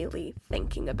without really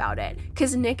thinking about it.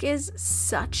 Because Nick is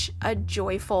such a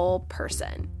joyful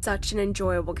person, such an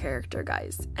enjoyable character,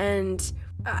 guys. And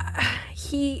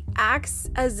he acts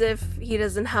as if he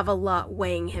doesn't have a lot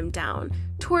weighing him down.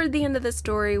 Toward the end of the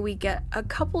story, we get a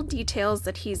couple details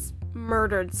that he's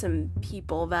murdered some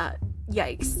people that,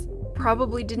 yikes,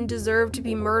 probably didn't deserve to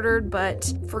be murdered,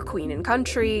 but for Queen and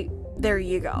Country, there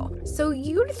you go. So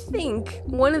you'd think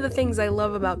one of the things I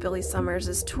love about Billy Summers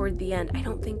is toward the end, I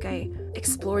don't think I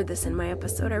explored this in my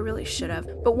episode, I really should have,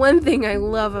 but one thing I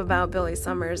love about Billy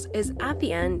Summers is at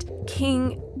the end,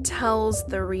 King tells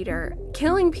the reader,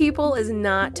 killing people is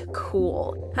not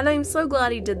cool. And I'm so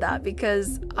glad he did that,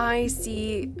 because I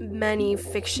see many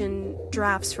fiction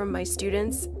drafts from my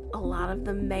students, a lot of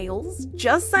them males,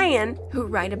 just saying, who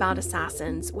write about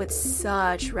assassins with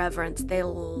such reverence. They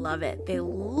love it. They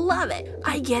love it.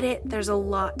 I get it. There's a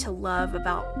lot to love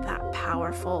about that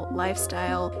powerful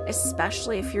lifestyle,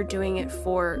 especially if you're doing it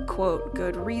for, quote,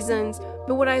 good reasons.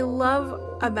 But what I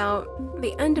love about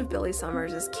the end of Billy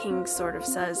Summers is King sort of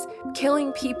says,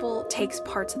 killing people takes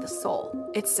parts of the soul.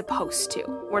 It's supposed to.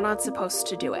 We're not supposed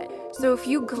to do it. So if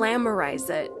you glamorize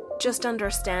it, just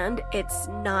understand it's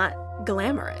not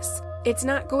glamorous. It's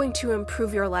not going to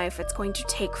improve your life. It's going to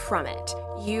take from it.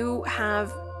 You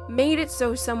have made it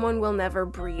so someone will never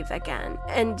breathe again.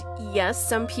 And yes,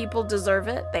 some people deserve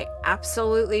it. They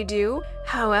absolutely do.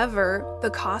 However, the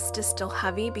cost is still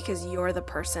heavy because you're the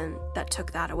person that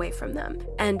took that away from them.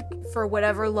 And for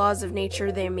whatever laws of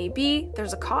nature they may be,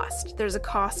 there's a cost. There's a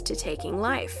cost to taking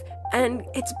life. And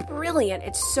it's brilliant.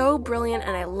 It's so brilliant,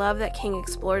 and I love that King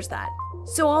explores that.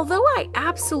 So although I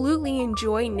absolutely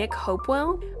enjoy Nick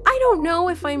Hopewell, I don't know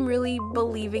if I'm really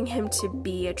believing him to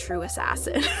be a true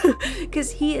assassin,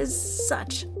 because he is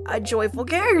such a joyful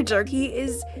character. He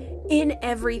is in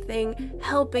everything,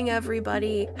 helping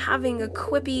everybody, having a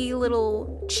quippy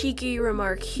little cheeky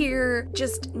remark here,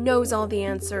 just knows all the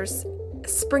answers,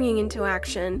 springing into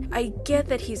action. I get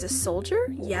that he's a soldier.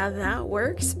 Yeah, that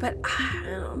works, but I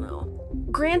don't know.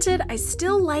 Granted, I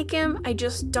still like him, I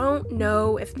just don't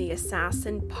know if the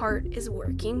assassin part is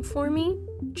working for me.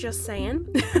 Just saying.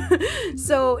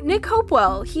 So, Nick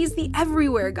Hopewell, he's the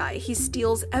everywhere guy. He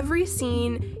steals every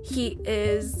scene. He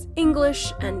is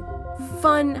English and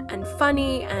fun and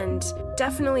funny and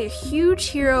definitely a huge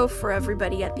hero for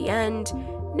everybody at the end.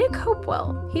 Nick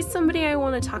Hopewell, he's somebody I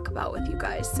want to talk about with you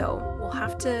guys, so we'll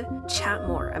have to chat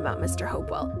more about Mr.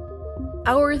 Hopewell.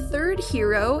 Our third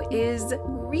hero is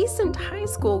recent high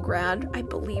school grad, I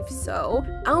believe so,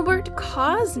 Albert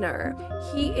Cosner.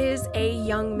 He is a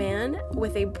young man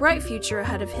with a bright future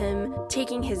ahead of him,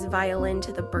 taking his violin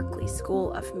to the Berklee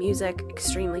School of Music,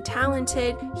 extremely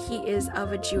talented. He is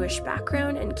of a Jewish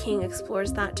background, and King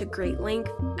explores that to great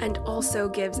length, and also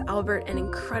gives Albert an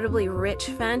incredibly rich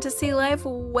fantasy life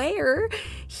where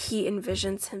he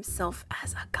envisions himself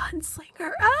as a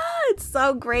gunslinger. It's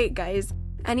so great, guys.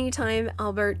 Anytime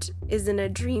Albert is in a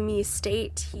dreamy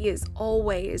state, he is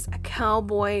always a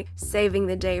cowboy saving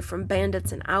the day from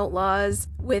bandits and outlaws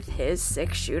with his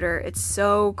 6-shooter. It's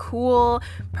so cool.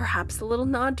 Perhaps a little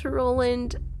nod to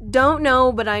Roland. Don't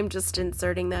know, but I'm just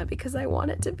inserting that because I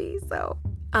want it to be so.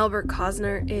 Albert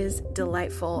Cosner is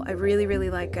delightful. I really,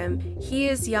 really like him. He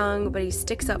is young, but he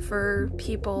sticks up for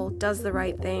people, does the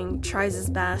right thing, tries his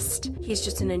best. He's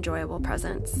just an enjoyable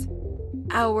presence.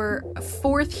 Our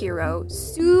fourth hero,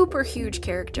 super huge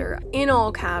character, in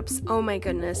all caps, oh my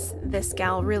goodness, this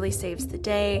gal really saves the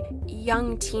day.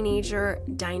 Young teenager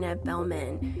Dinah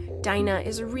Bellman. Dinah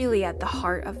is really at the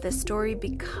heart of this story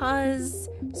because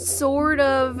sort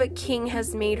of King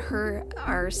has made her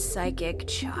our psychic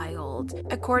child.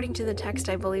 According to the text,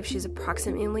 I believe she's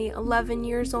approximately 11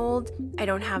 years old. I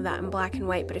don't have that in black and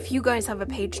white, but if you guys have a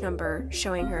page number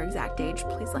showing her exact age,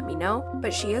 please let me know.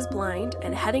 But she is blind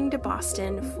and heading to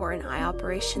Boston for an eye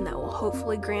operation that will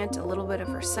hopefully grant a little bit of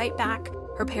her sight back.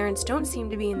 Her parents don't seem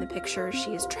to be in the picture.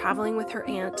 She is traveling with her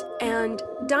aunt. And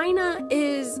Dinah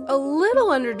is a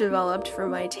little underdeveloped for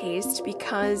my taste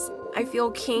because I feel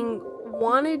King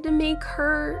wanted to make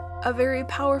her a very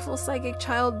powerful psychic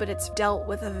child, but it's dealt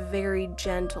with a very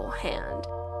gentle hand.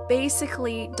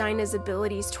 Basically, Dinah's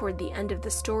abilities toward the end of the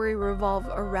story revolve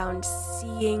around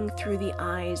seeing through the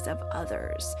eyes of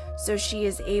others. So she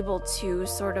is able to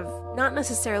sort of, not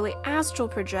necessarily astral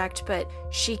project, but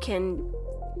she can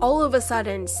all of a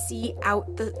sudden see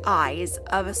out the eyes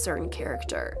of a certain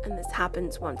character, and this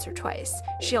happens once or twice.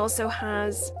 She also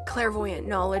has clairvoyant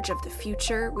knowledge of the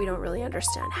future. We don't really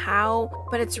understand how,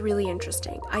 but it's really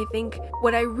interesting. I think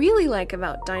what I really like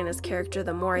about Dinah's character,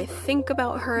 the more I think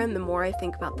about her and the more I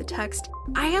think about the text,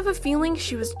 I have a feeling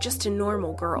she was just a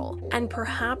normal girl, and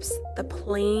perhaps the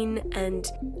plane and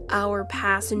our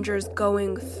passengers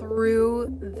going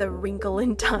through the wrinkle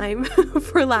in time,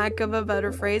 for lack of a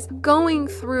better phrase, going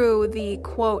through the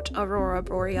quote Aurora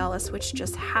Borealis, which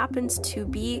just happens to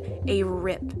be a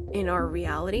rip in our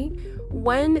reality.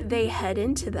 When they head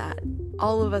into that,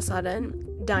 all of a sudden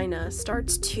Dinah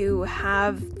starts to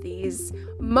have these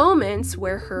moments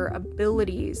where her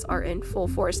abilities are in full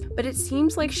force, but it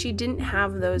seems like she didn't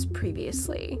have those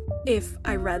previously, if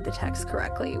I read the text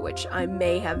correctly, which I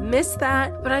may have missed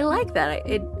that, but I like that.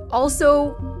 It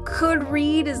also could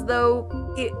read as though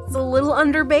it's a little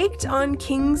underbaked on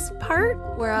King's part,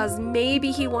 whereas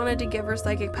maybe he wanted to give her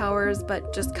psychic powers,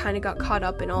 but just kind of got caught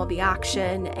up in all the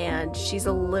action, and she's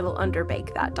a little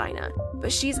underbaked, that Dinah.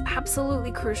 But she's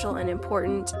absolutely crucial and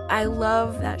important. I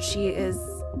love that she is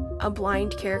a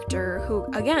blind character who,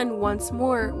 again, once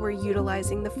more, we're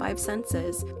utilizing the five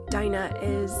senses. Dinah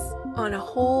is on a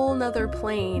whole nother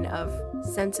plane of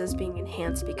senses being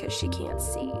enhanced because she can't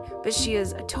see. But she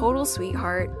is a total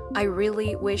sweetheart. I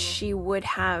really wish she would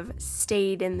have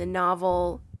stayed in the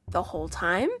novel the whole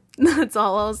time. That's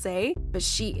all I'll say. But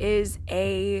she is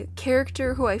a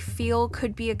character who I feel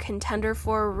could be a contender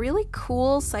for a really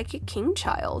cool psychic king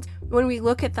child. When we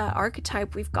look at that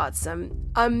archetype, we've got some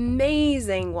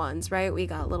amazing ones, right? We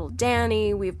got little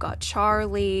Danny, we've got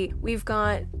Charlie, we've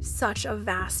got such a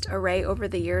vast array over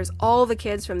the years. All the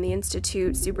kids from the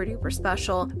Institute, super duper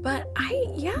special. But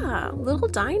little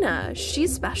Dinah,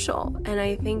 she's special. And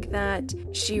I think that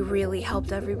she really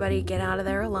helped everybody get out of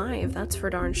there alive. That's for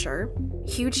darn sure.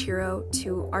 Huge hero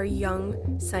to our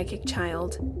young psychic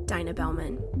child, Dinah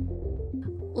Bellman.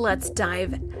 Let's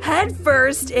dive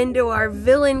headfirst into our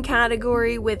villain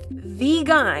category with the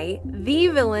guy, the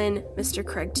villain, Mr.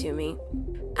 Craig Toomey.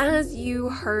 As you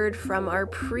heard from our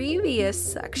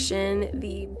previous section,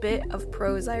 the bit of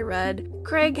prose I read,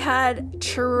 Craig had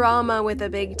trauma with a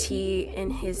big T in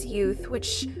his youth,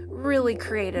 which really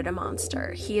created a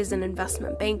monster. He is an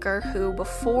investment banker who,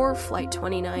 before Flight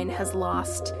 29, has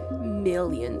lost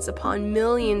millions upon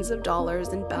millions of dollars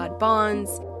in bad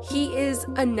bonds. He is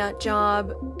a nut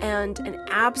job and an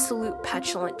absolute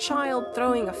petulant child,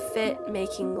 throwing a fit,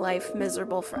 making life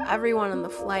miserable for everyone on the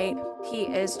flight. He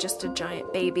is just a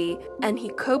giant baby, and he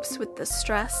copes with the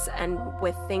stress and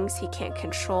with things he can't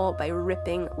control by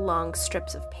ripping long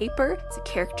strips of paper. It's a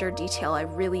character detail I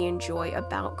really enjoy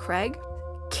about Craig.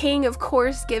 King, of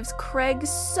course, gives Craig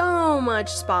so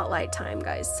much spotlight time,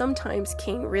 guys. Sometimes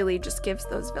King really just gives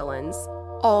those villains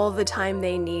all the time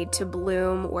they need to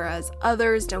bloom, whereas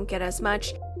others don't get as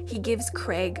much. He gives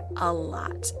Craig a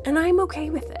lot, and I'm okay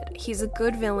with it. He's a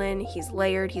good villain, he's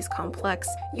layered, he's complex.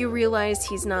 You realize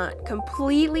he's not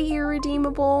completely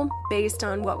irredeemable based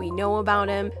on what we know about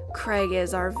him. Craig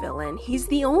is our villain. He's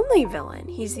the only villain.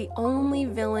 He's the only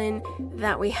villain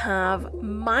that we have,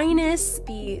 minus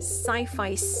the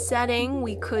sci-fi setting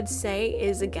we could say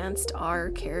is against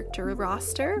our character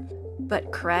roster.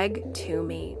 But Craig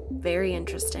Toomey, very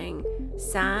interesting,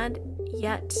 sad,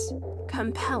 yet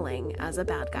compelling as a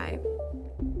bad guy.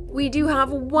 We do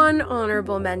have one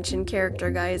honorable mention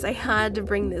character, guys. I had to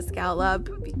bring this gal up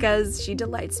because she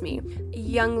delights me.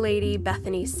 Young lady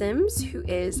Bethany Sims, who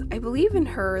is, I believe, in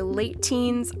her late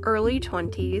teens, early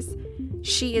 20s.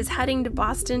 She is heading to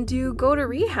Boston to go to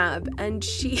rehab, and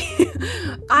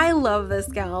I love this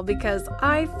gal because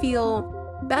I feel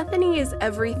Bethany is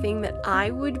everything that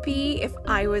I would be if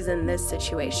I was in this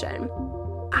situation.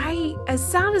 As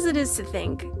sad as it is to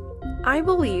think, I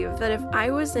believe that if I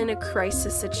was in a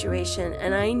crisis situation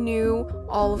and I knew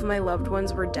all of my loved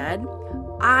ones were dead,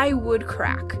 I would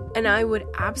crack, and I would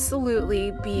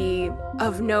absolutely be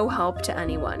of no help to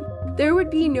anyone. There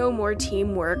would be no more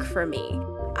teamwork for me.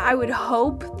 I would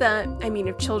hope that,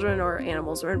 if children or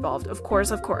animals were involved, of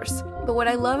course. But what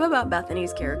I love about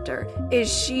Bethany's character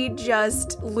is she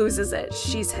just loses it.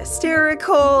 She's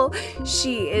hysterical,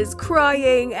 she is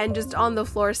crying and just on the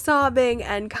floor sobbing,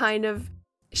 and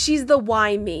she's the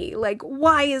why me. Like,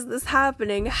 why is this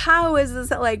happening? How is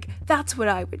this? Like, that's what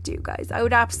I would do, guys. I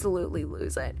would absolutely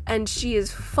lose it. And she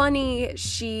is funny.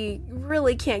 She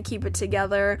really can't keep it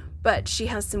together, but she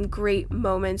has some great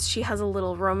moments. She has a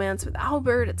little romance with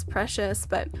Albert. It's precious,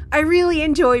 but I really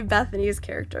enjoy Bethany's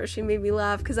character. She made me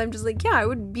laugh because I'm just like, yeah, I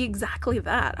would be exactly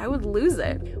that. I would lose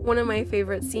it. One of my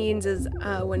favorite scenes is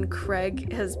when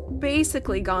Craig has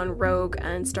basically gone rogue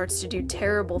and starts to do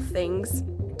terrible things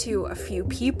to a few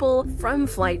people from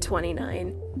Flight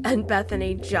 29, and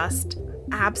Bethany just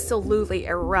absolutely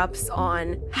erupts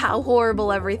on how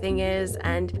horrible everything is,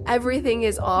 and everything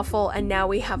is awful, and now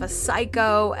we have a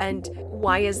psycho, and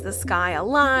why is this guy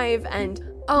alive, and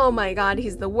oh my god,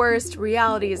 he's the worst,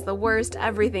 reality is the worst,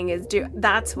 everything is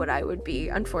that's what I would be,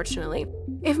 unfortunately.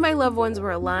 If my loved ones were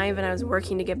alive and I was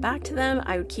working to get back to them,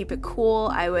 I would keep it cool.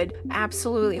 I would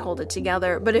absolutely hold it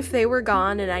together. But if they were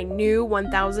gone and I knew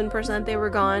 1000% they were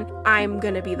gone, I'm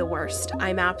gonna be the worst.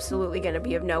 I'm absolutely gonna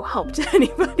be of no help to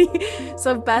anybody.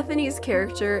 So Bethany's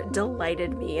character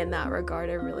delighted me in that regard.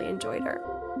 I really enjoyed her.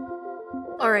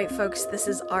 All right, folks, this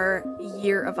is our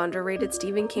year of underrated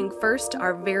Stephen King first,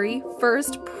 our very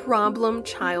first problem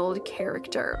child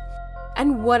character.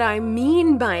 And what I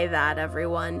mean by that,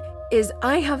 everyone, is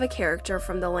I have a character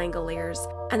from the Langoliers,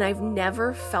 and I've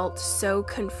never felt so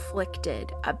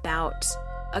conflicted about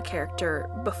a character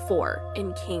before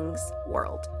in King's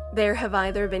world. There have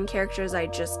either been characters I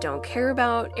just don't care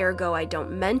about, ergo I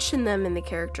don't mention them in the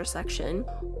character section,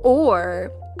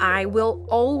 or I will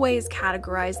always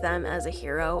categorize them as a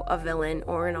hero, a villain,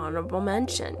 or an honorable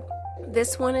mention.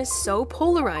 This one is so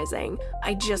polarizing,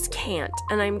 I just can't,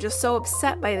 and I'm just so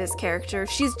upset by this character.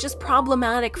 She's just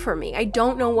problematic for me. I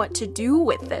don't know what to do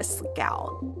with this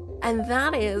gal. And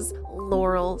that is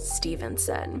Laurel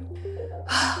Stevenson.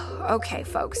 Okay,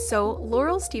 folks, so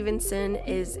Laurel Stevenson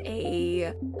is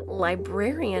a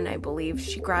librarian, I believe.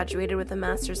 She graduated with a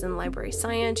master's in library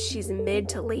science. She's mid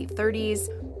to late 30s.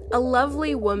 A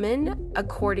lovely woman,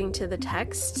 according to the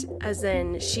text, as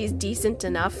in she's decent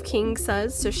enough, King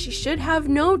says, so she should have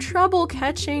no trouble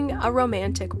catching a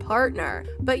romantic partner.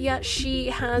 But yet she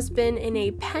has been in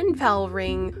a pen pal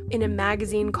ring in a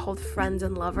magazine called Friends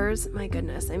and Lovers. My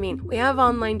goodness, we have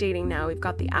online dating now, we've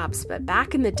got the apps, but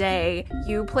back in the day,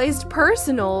 you placed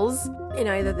personals in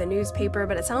either the newspaper,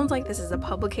 but it sounds like this is a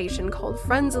publication called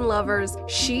Friends and Lovers.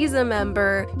 She's a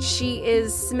member. She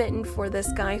is smitten for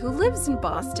this guy who lives in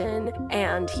Boston,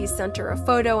 and he sent her a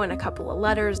photo and a couple of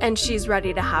letters, and she's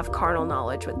ready to have carnal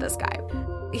knowledge with this guy.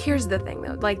 Here's the thing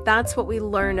though, that's what we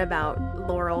learn about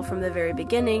Laurel from the very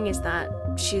beginning, is that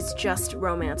she's just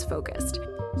romance focused.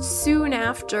 Soon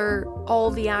after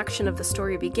all the action of the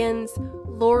story begins,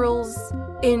 Laurel's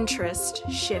interest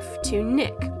shift to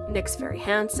Nick. Nick's very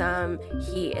handsome,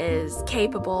 he is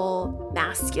capable,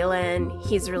 masculine,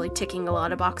 he's really ticking a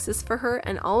lot of boxes for her,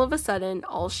 and all of a sudden,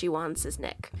 all she wants is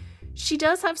Nick. She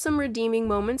does have some redeeming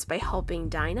moments by helping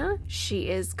Dinah. She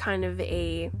is kind of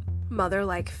a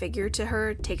mother-like figure to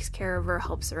her, takes care of her,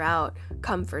 helps her out,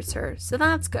 comforts her, so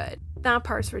that's good. That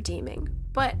part's redeeming.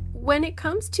 But when it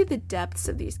comes to the depths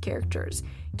of these characters,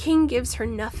 King gives her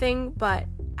nothing but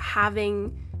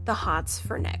having the hots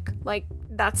for Nick.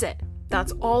 That's it.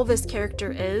 That's all this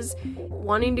character is,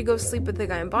 wanting to go sleep with the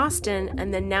guy in Boston,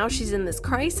 and then now she's in this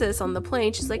crisis on the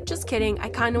plane. She's like, just kidding, I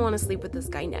kind of want to sleep with this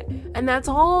guy Nick. And that's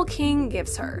all King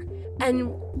gives her.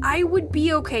 And I would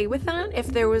be okay with that if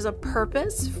there was a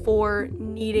purpose for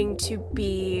needing to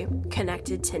be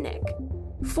connected to Nick.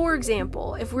 For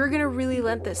example, if we're going to really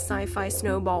let this sci-fi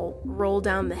snowball roll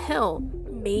down the hill,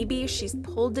 maybe she's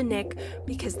pulled to Nick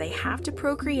because they have to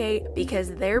procreate,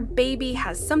 because their baby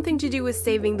has something to do with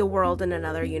saving the world in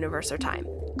another universe or time.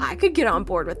 I could get on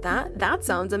board with that. That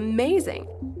sounds amazing.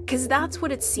 Because that's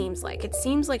what it seems like. It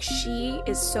seems like she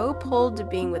is so pulled to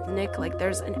being with Nick, like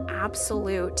there's an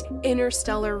absolute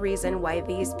interstellar reason why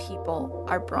these people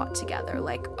are brought together.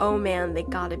 Like, oh man, they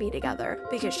gotta be together.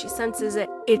 Because she senses it.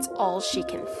 It's all she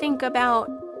can think about.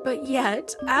 But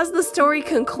yet, as the story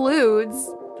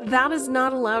concludes, that is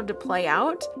not allowed to play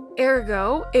out,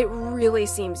 Ergo, it really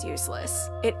seems useless.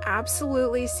 It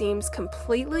absolutely seems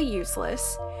completely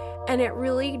useless, and it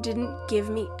really didn't give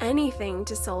me anything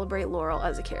to celebrate Laurel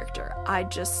as a character. I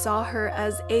just saw her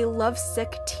as a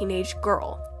lovesick teenage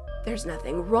girl. There's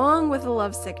nothing wrong with a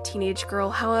lovesick teenage girl.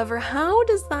 However,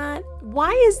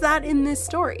 why is that in this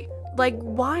story? Like,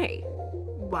 why?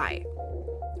 Why?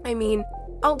 I mean,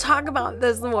 I'll talk about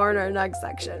this more in our next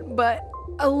section, but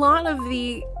a lot of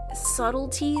the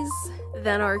subtleties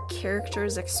that our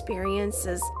characters experience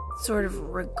as sort of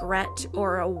regret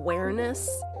or awareness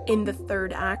in the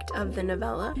third act of the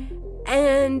novella.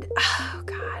 And, oh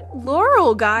God,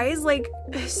 Laurel, guys, like,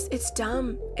 it's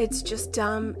dumb. It's just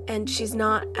dumb, and she's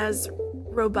not as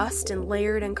robust and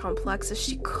layered and complex as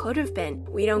she could have been.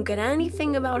 We don't get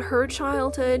anything about her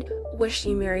childhood. Was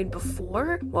she married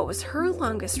before? What was her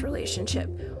longest relationship?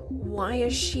 Why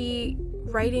is she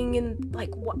writing in,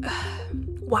 like,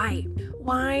 why?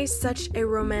 Why such a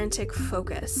romantic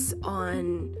focus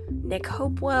on Nick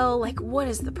Hopewell? Like, what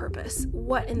is the purpose?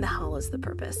 What in the hell is the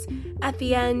purpose? At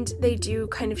the end, they do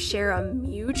kind of share a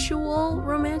mutual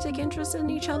romantic interest in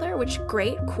each other, which,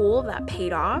 great, cool, that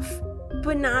paid off.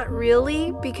 But not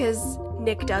really, because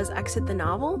Nick does exit the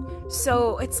novel.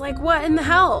 So it's like, what in the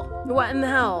hell? What in the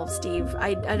hell, Steve?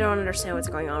 I don't understand what's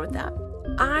going on with that.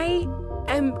 I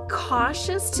am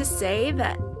cautious to say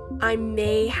that I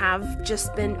may have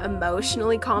just been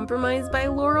emotionally compromised by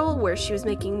Laurel, where she was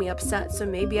making me upset, so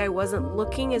maybe I wasn't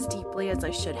looking as deeply as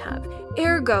I should have.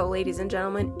 Ergo, ladies and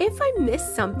gentlemen, if I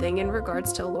missed something in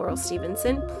regards to Laurel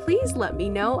Stevenson, please let me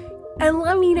know. And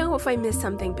let me know if I missed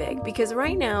something big, because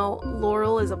right now,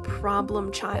 Laurel is a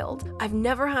problem child. I've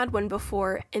never had one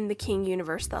before in the King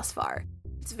universe thus far.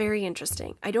 It's very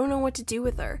interesting. I don't know what to do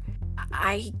with her.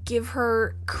 I give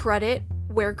her credit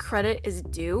where credit is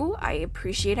due. I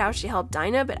appreciate how she helped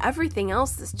Dinah, but everything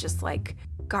else is just like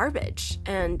garbage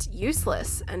and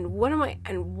useless. And what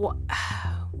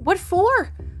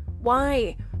for?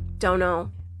 Why? Don't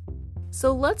know.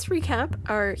 So let's recap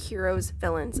our heroes,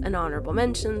 villains, and honorable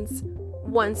mentions.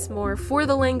 Once more, for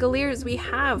the Langoliers, we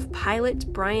have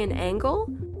pilot Brian Angle,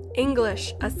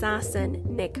 English assassin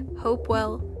Nick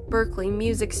Hopewell, Berkeley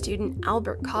music student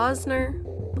Albert Cosner,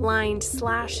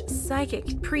 blind/psychic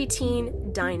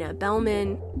preteen Dinah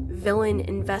Bellman, villain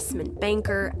investment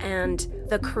banker, and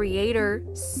the creator,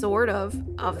 sort of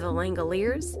the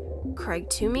Langoliers, Craig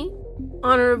Toomey.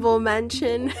 Honorable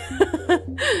mention,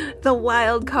 the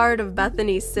wild card of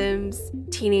Bethany Sims,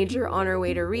 teenager on her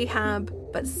way to rehab,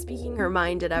 but speaking her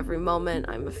mind at every moment.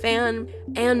 I'm a fan.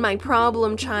 And my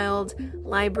problem child,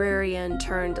 librarian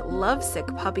turned lovesick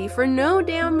puppy for no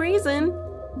damn reason,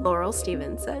 Laurel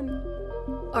Stevenson.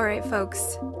 All right,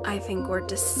 folks, I think we're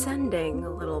descending a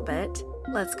little bit.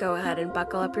 Let's go ahead and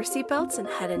buckle up your seatbelts and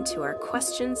head into our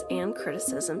questions and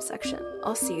criticism section.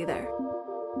 I'll see you there.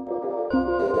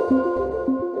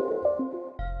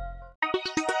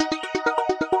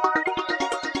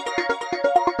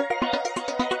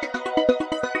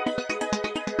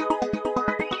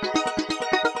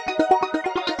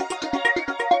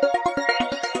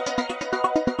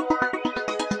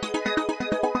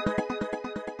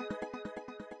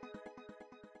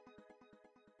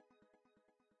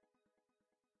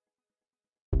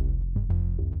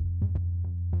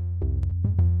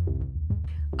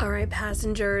 Alright,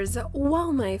 passengers,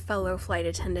 while my fellow flight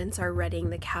attendants are readying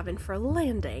the cabin for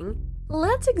landing,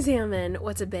 let's examine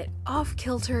what's a bit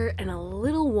off-kilter and a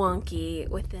little wonky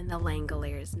within the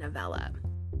Langoliers novella.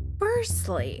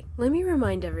 Firstly, let me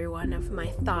remind everyone of my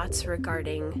thoughts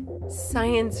regarding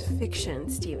science fiction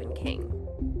Stephen King.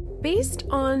 Based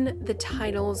on the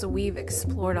titles we've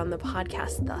explored on the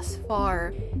podcast thus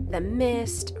far, The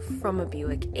Mist, From a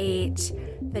Buick 8,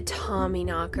 The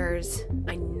Tommyknockers,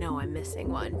 I know I'm missing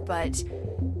one, but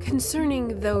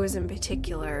concerning those in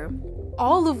particular,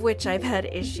 all of which I've had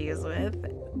issues with,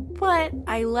 but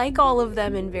I like all of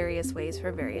them in various ways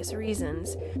for various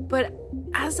reasons. But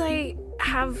as I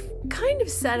have kind of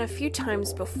said a few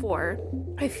times before,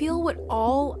 I feel what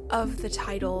all of the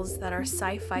titles that are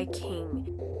sci-fi King,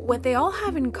 what they all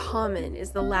have in common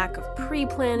is the lack of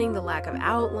pre-planning, the lack of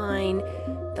outline,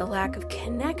 the lack of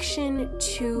connection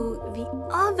to the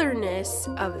otherness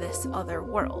of this other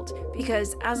world.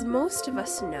 Because as most of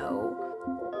us know,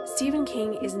 Stephen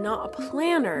King is not a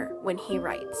planner when he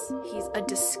writes. He's a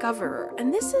discoverer.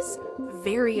 And this is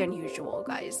very unusual,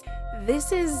 guys.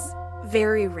 This is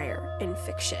very rare in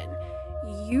fiction.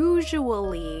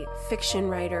 Usually, fiction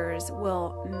writers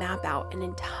will map out an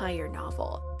entire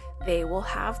novel. They will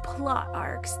have plot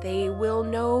arcs. They will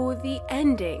know the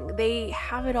ending. They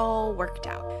have it all worked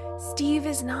out. Steve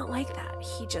is not like that.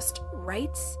 He just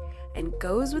writes, and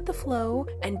goes with the flow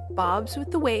and bobs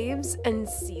with the waves and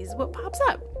sees what pops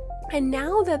up. And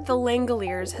now that the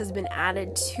Langoliers has been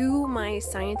added to my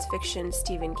science fiction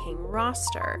Stephen King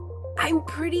roster, I'm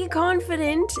pretty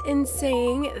confident in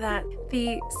saying that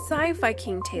the sci-fi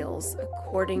King tales,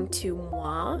 according to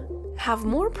moi, have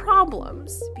more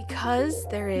problems because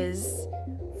there is,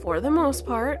 for the most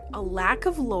part, a lack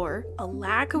of lore, a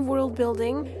lack of world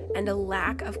building, and a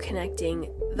lack of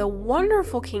connecting the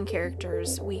wonderful King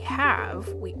characters we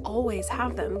always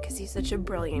have them because he's such a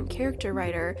brilliant character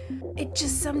writer. It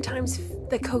just sometimes,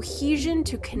 the cohesion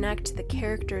to connect the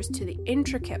characters to the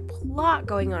intricate plot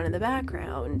going on in the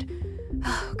background.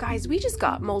 Guys, we just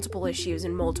got multiple issues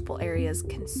in multiple areas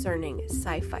concerning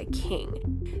Sci-Fi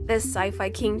King. The Sci-Fi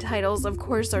King titles, of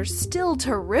course, are still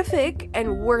terrific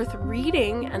and worth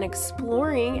reading and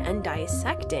exploring and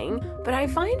dissecting, but I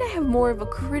find I have more of a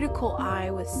critical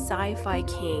eye with Sci-Fi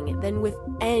King than with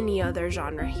any other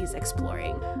genre he's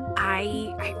exploring.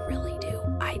 I really do.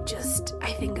 I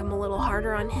think I'm a little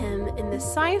harder on him in the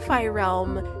sci-fi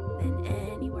realm than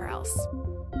anywhere else.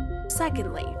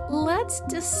 Secondly, let's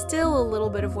distill a little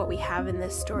bit of what we have in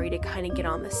this story to kind of get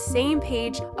on the same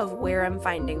page of where I'm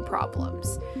finding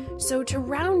problems. So to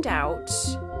round out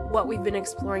what we've been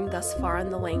exploring thus far in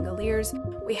the Langoliers,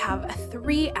 we have a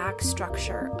 3-act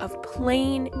structure of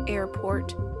plane,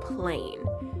 airport, plane.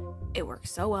 It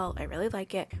works so well. I really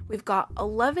like it. We've got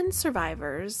 11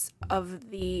 survivors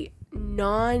of the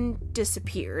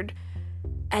non-disappeared,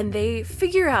 and they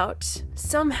figure out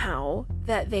somehow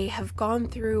that they have gone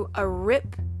through a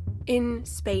rip in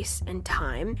space and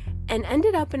time and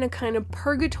ended up in a kind of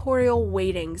purgatorial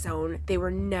waiting zone they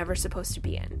were never supposed to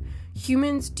be in.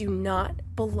 Humans do not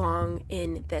belong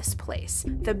in this place.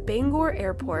 The Bangor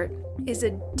airport is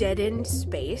a dead-end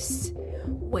space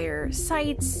where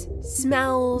sights,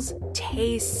 smells,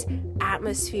 tastes,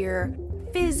 atmosphere,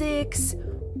 physics,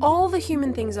 all the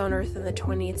human things on Earth in the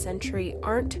 20th century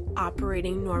aren't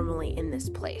operating normally in this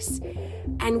place.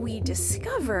 And we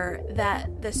discover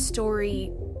that the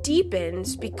story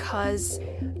deepens because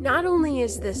not only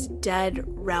is this dead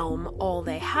realm all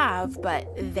they have, but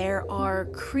there are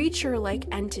creature-like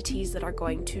entities that are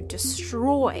going to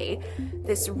destroy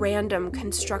this random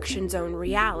construction zone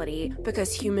reality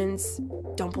because humans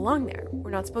don't belong there. We're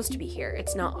not supposed to be here.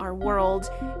 It's not our world.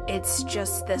 It's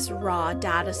just this raw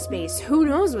data space. Who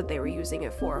knows what they were using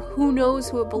it for? Who knows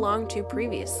who it belonged to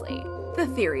previously? The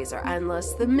theories are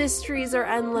endless. The mysteries are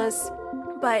endless.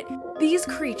 But these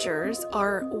creatures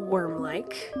are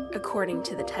worm-like, according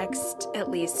to the text, at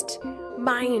least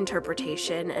my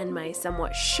interpretation and my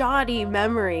somewhat shoddy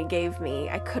memory gave me.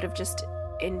 I could have just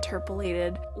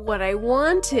interpolated what I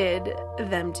wanted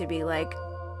them to be like.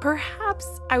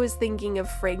 Perhaps I was thinking of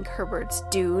Frank Herbert's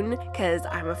Dune, because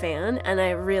I'm a fan, and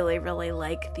I really, really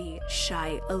like the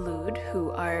Shai-Alud, who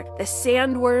are the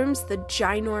sandworms, the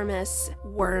ginormous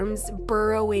worms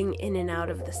burrowing in and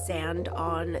out of the sand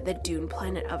on the dune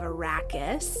planet of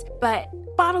Arrakis. But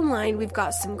bottom line, we've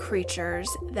got some creatures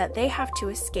that they have to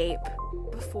escape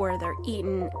before they're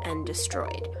eaten and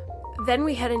destroyed. Then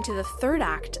we head into the 3rd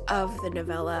act of the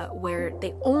novella, where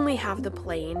they only have the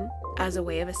plane as a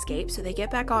way of escape, so they get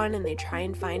back on and they try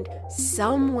and find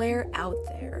somewhere out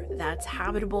there that's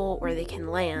habitable where they can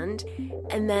land,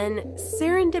 and then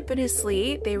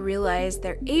serendipitously they realize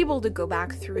they're able to go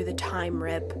back through the time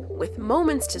rip with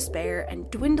moments to spare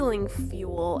and dwindling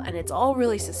fuel, and it's all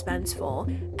really suspenseful,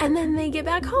 and then they get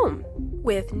back home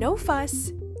with no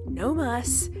fuss, no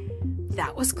muss.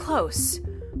 That was close.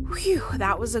 Whew,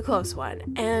 that was a close one.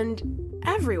 And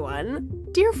everyone,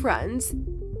 dear friends,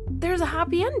 there's a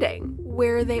happy ending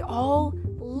where they all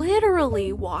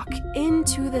literally walk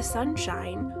into the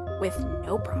sunshine with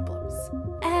no problems.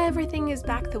 Everything is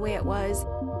back the way it was.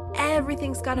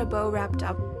 Everything's got a bow wrapped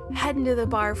up. Heading to the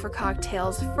bar for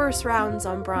cocktails, first rounds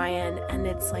on Brian, and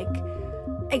it's like,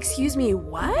 excuse me,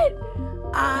 what?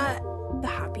 The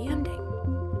happy ending.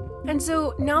 And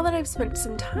so now that I've spent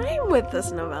some time with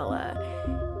this novella,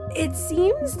 it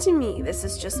seems to me, this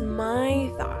is just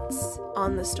my thoughts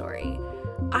on the story,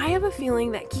 I have a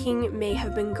feeling that King may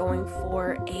have been going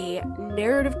for a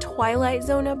narrative Twilight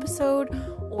Zone episode,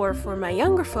 or for my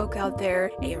younger folk out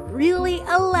there, a really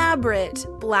elaborate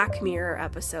Black Mirror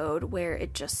episode where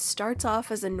it just starts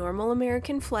off as a normal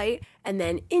American flight and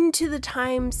then into the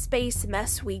time-space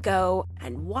mess we go,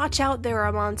 and watch out, there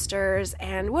are monsters,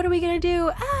 and what are we gonna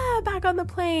do? Back on the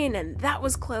plane, and that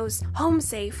was close. Home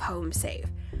safe, home safe.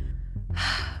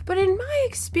 But in my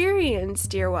experience,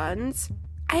 dear ones,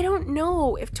 I don't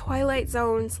know if Twilight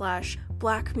Zone /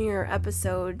 Black Mirror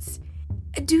episodes,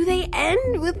 do they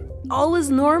end with all is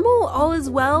normal, all is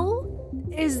well?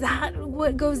 Is that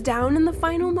what goes down in the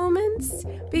final moments,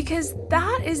 because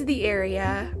that is the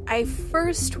area I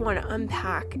first want to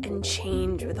unpack and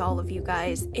change with all of you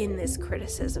guys in this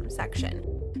criticism section.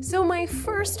 So my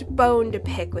first bone to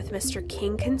pick with Mr.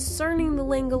 King concerning the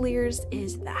Langoliers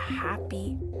is the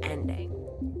happy ending.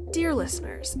 Dear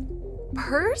listeners,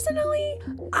 personally,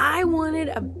 I wanted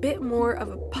a bit more of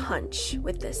a punch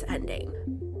with this ending.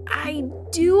 I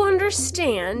do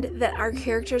understand that our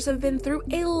characters have been through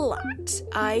a lot.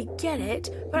 I get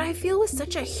it, but I feel with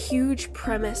such a huge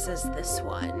premise as this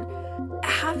one,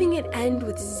 having it end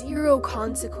with zero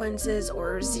consequences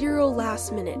or zero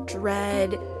last-minute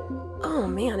dread, oh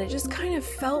man, it just kind of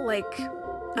felt like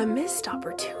a missed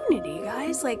opportunity,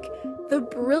 guys. Like, the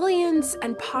brilliance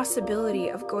and possibility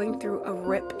of going through a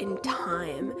rip in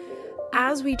time.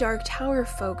 As we Dark Tower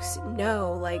folks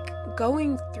know, like,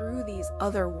 going through these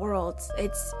other worlds,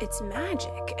 it's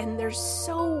magic, and there's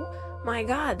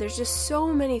just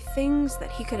so many things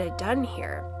that he could have done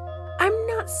here. I'm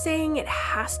not saying it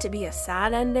has to be a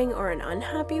sad ending or an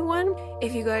unhappy one.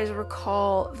 If you guys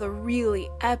recall the really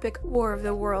epic War of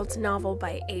the Worlds novel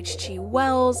by H.G.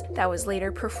 Wells that was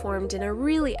later performed in a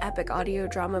really epic audio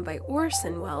drama by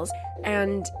Orson Welles,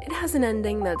 and it has an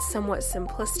ending that's somewhat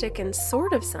simplistic and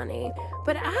sort of sunny.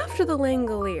 But after the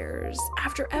Langoliers,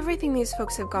 after everything these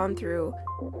folks have gone through,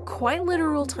 quite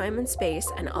literal time and space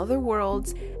and other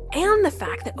worlds, and the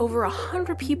fact that over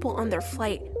 100 people on their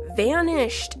flight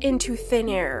vanished into thin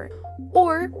air,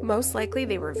 or most likely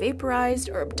they were vaporized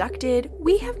or abducted,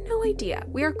 we have no idea.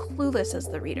 We are clueless as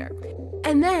the reader.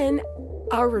 And then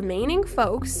our remaining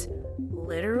folks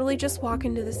literally just walk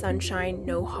into the sunshine,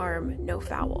 no harm, no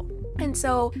foul. And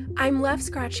so I'm left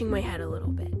scratching my head a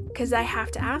little bit, because I have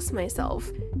to ask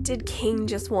myself, did King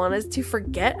just want us to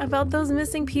forget about those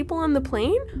missing people on the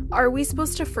plane? Are we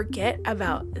supposed to forget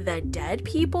about the dead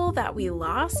people that we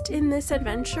lost in this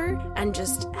adventure and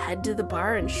just head to the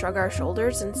bar and shrug our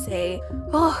shoulders and say,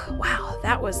 oh, wow,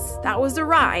 that was a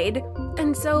ride?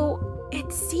 And so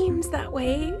it seems that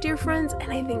way, dear friends,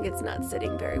 and I think it's not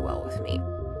sitting very well with me.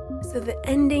 So the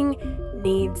ending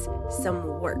needs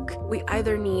some work. We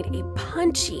either need a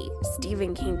punchy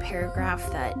Stephen King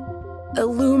paragraph that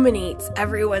illuminates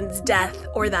everyone's death,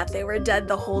 or that they were dead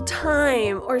the whole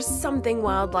time, or something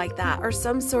wild like that, or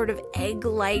some sort of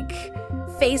egg-like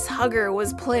face hugger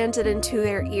was planted into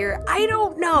their ear. I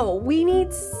don't know. We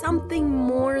need something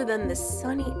more than the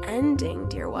sunny ending,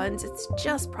 dear ones. It's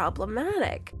just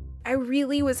problematic. I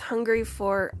really was hungry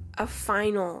for a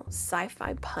final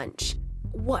sci-fi punch.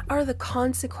 What are the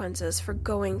consequences for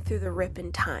going through the rip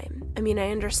in time? I mean,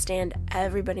 I understand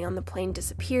everybody on the plane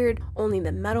disappeared, only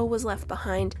the metal was left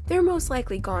behind. They're most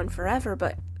likely gone forever,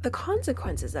 but the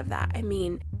consequences of that, I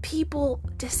mean, people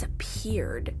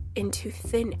disappeared into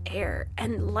thin air,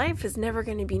 and life is never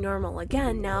going to be normal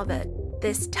again now that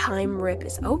this time rip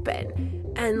is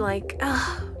open. And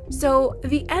so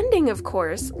the ending, of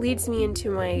course, leads me into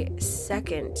my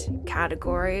second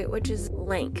category, which is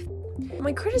length.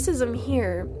 My criticism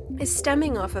here is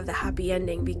stemming off of the happy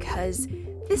ending because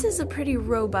this is a pretty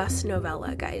robust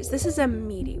novella, guys. This is a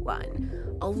meaty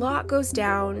one. A lot goes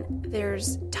down.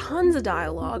 There's tons of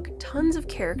dialogue, tons of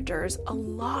characters, a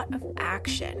lot of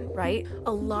action, right?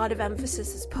 A lot of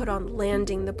emphasis is put on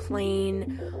landing the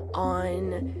plane,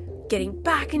 on getting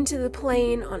back into the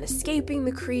plane, on escaping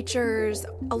the creatures,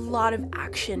 a lot of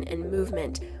action and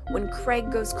movement. When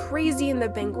Craig goes crazy in the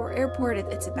Bangor airport,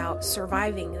 it's about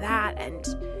surviving that,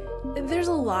 and there's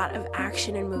a lot of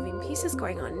action and moving pieces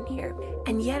going on in here.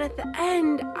 And yet at the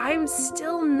end, I'm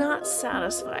still not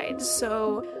satisfied.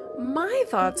 So my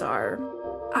thoughts are,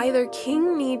 either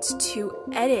King needs to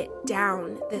edit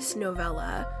down this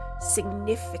novella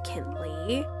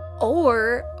significantly,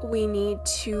 or we need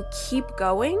to keep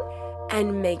going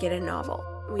and make it a novel.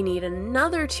 We need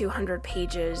another 200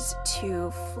 pages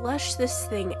to flesh this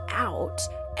thing out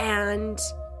and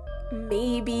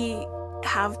maybe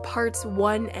have parts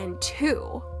 1 and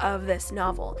 2 of this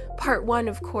novel. Part 1,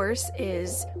 of course,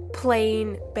 is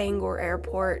plane, Bangor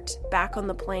airport, back on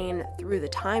the plane through the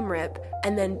time rip,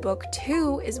 and then book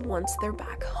 2 is once they're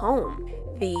back home.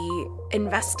 The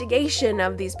investigation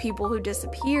of these people who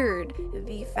disappeared,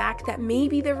 the fact that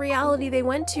maybe the reality they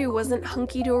went to wasn't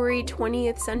hunky-dory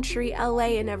 20th century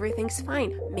LA and everything's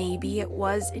fine. Maybe it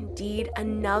was indeed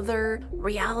another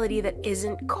reality that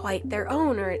isn't quite their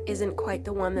own, or it isn't quite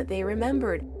the one that they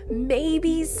remembered.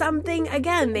 Maybe something,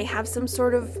 again, they have some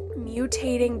sort of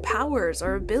mutating powers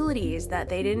or abilities that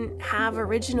they didn't have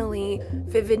originally,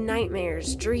 vivid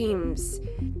nightmares, dreams.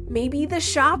 Maybe the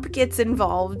shop gets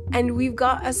involved and we've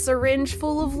got a syringe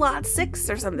full of lot 6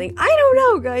 or something. I don't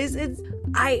know, guys.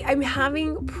 I'm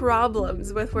having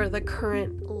problems with where the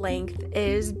current length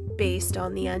is based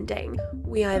on the ending.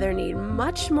 We either need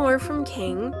much more from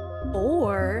King,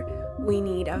 or we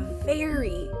need a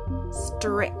very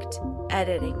strict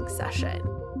editing session.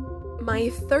 My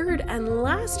third and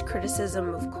last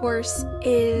criticism, of course,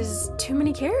 is too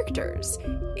many characters.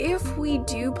 If we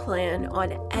do plan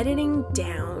on editing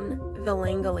down the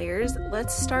Langoliers,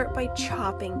 let's start by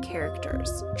chopping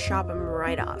characters. Chop them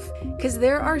right off. Because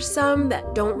there are some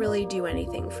that don't really do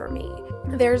anything for me.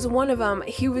 There's one of them,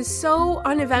 he was so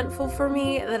uneventful for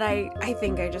me that I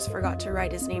think I just forgot to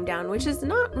write his name down, which is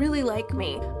not really like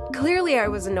me. Clearly I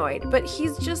was annoyed, but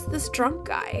he's just this drunk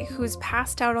guy who's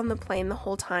passed out on the plane the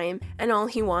whole time, and all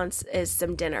he wants is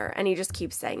some dinner, and he just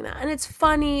keeps saying that. And it's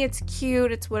funny, it's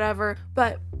cute, it's whatever,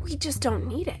 but we just don't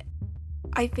need it.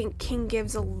 I think King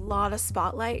gives a lot of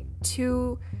spotlight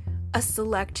to a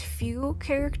select few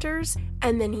characters,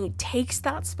 and then he takes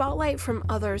that spotlight from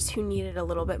others who need it a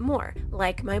little bit more.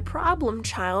 Like my problem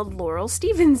child, Laurel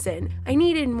Stevenson. I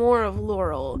needed more of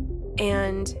Laurel,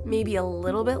 and maybe a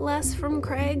little bit less from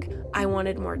Craig. I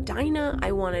wanted more Dinah,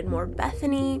 I wanted more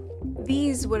Bethany.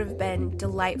 These would have been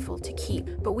delightful to keep,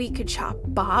 but we could chop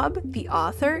Bob, the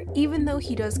author, even though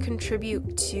he does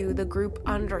contribute to the group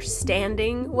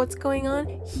understanding what's going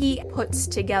on. He puts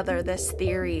together this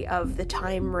theory of the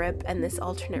time rip and this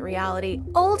alternate reality.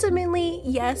 Ultimately,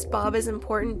 yes, Bob is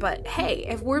important, but hey,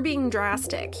 if we're being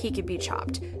drastic, he could be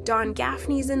chopped. Don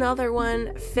Gaffney's another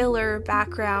one, filler,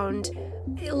 background.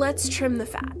 Let's trim the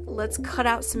fat. Let's cut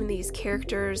out some of these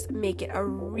characters, make it a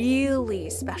really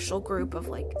special group of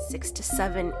like 6 to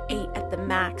 7, 8 at the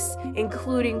max,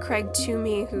 including Craig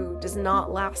Toomey, who does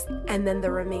not last, and then the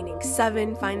remaining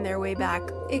 7 find their way back.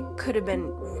 It could have been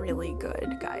really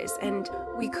good, guys, and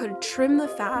we could trim the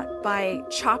fat by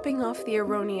chopping off the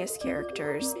erroneous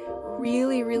characters,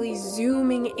 really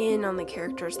zooming in on the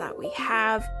characters that we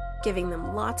have, giving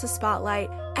them lots of spotlight,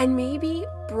 and maybe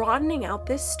broadening out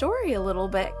this story a little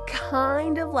bit,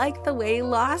 kind of like the way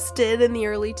Lost did in the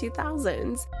early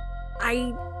 2000s.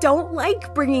 I don't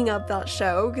like bringing up that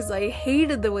show because I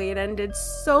hated the way it ended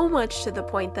so much, to the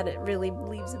point that it really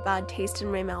leaves a bad taste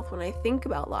in my mouth when I think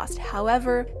about Lost.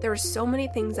 However, there are so many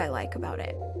things I like about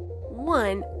it.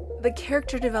 One, the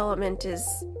character development is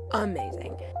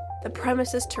amazing. The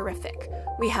premise is terrific.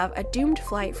 We have a doomed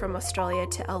flight from Australia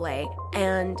to LA,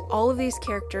 and all of these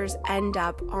characters end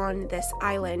up on this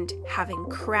island having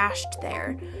crashed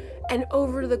there. And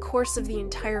over the course of the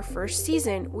entire first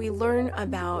season, we learn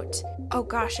about, oh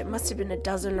gosh, it must have been a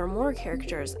dozen or more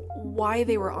characters, why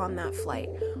they were on that flight.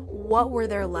 What were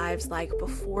their lives like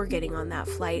before getting on that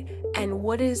flight? And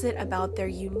what is it about their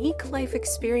unique life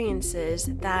experiences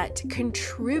that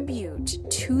contribute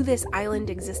to this island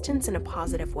existence in a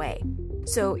positive way?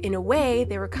 So in a way,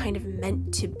 they were kind of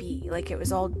meant to be. Like, it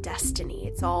was all destiny.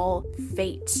 It's all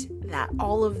fate that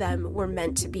all of them were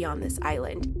meant to be on this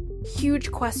island.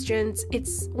 Huge questions.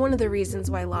 It's one of the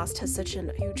reasons why Lost has such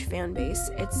a huge fan base.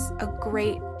 It's a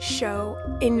great show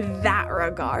in that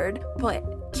regard,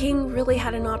 but King really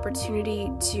had an opportunity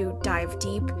to dive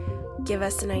deep, give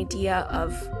us an idea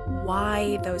of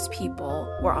why those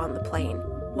people were on the plane.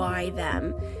 Why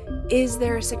them? Is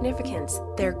there a significance?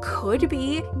 There could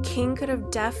be. King could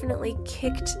have definitely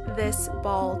kicked this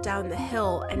ball down the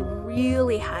hill and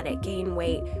really had it gain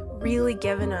weight, really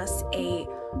given us a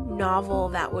novel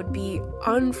that would be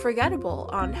unforgettable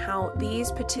on how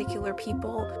these particular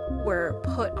people were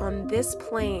put on this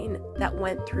plane that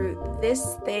went through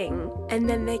this thing, and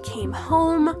then they came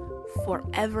home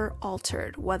forever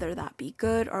altered, whether that be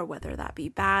good or whether that be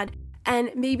bad.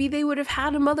 And maybe they would have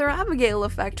had a Mother Abigail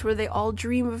effect where they all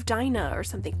dream of Dinah or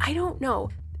something. I don't know.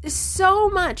 So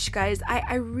much, guys.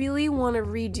 I really want to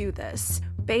redo this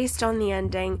based on the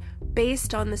ending,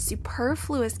 based on the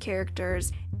superfluous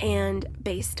characters, and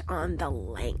based on the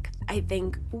length. I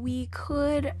think we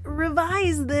could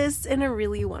revise this in a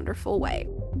really wonderful way.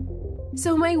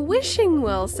 So my wishing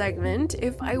well segment,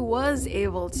 if I was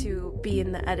able to be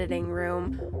in the editing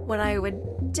room, what I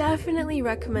would definitely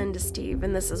recommend to Steve,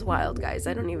 and this is wild, guys,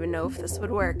 I don't even know if this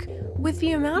would work, with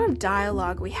the amount of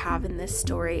dialogue we have in this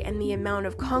story and the amount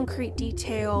of concrete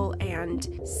detail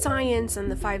and science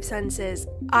and the 5 senses,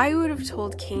 I would have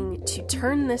told King to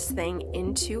turn this thing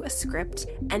into a script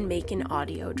and make an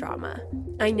audio drama.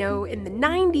 I know in the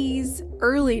 90s,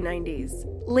 early 90s,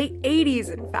 late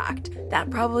 80s, in fact. That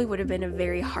probably would have been a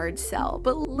very hard sell,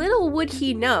 but little would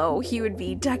he know he would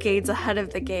be decades ahead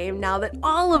of the game now that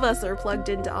all of us are plugged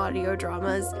into audio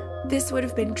dramas. This would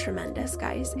have been tremendous,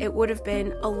 guys. It would have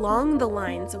been along the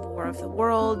lines of War of the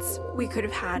Worlds. We could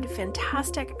have had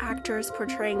fantastic actors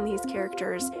portraying these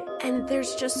characters, and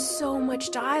there's just so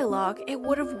much dialogue. It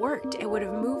would have worked. It would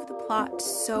have moved the plot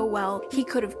so well. He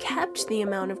could have kept the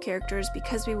amount of characters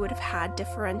because we would have had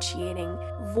differentiating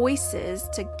voices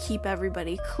to keep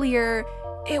everybody clear.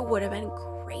 It would have been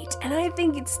great, and I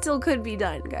think it still could be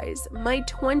done, guys. My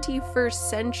 21st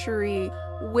century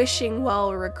wishing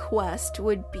well request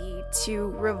would be to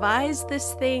revise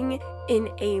this thing in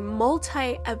a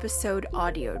multi-episode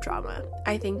audio drama.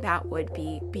 I think that would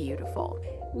be beautiful.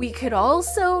 We could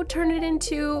also turn it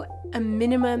into a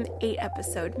minimum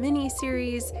 8-episode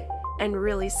miniseries and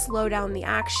really slow down the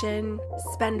action,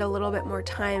 spend a little bit more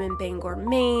time in Bangor,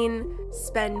 Maine,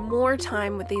 spend more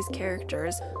time with these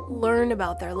characters, learn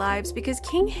about their lives, because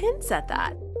King hints at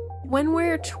that. When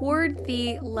we're toward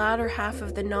the latter half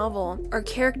of the novel, our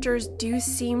characters do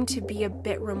seem to be a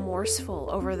bit remorseful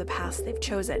over the path they've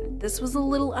chosen. This was a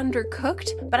little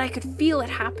undercooked, but I could feel it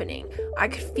happening. I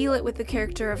could feel it with the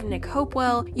character of Nick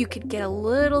Hopewell. You could get a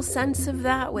little sense of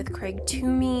that with Craig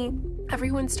Toomey.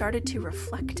 Everyone started to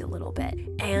reflect a little bit,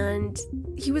 and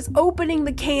he was opening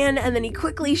the can and then he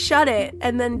quickly shut it,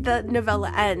 and then the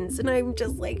novella ends, and I'm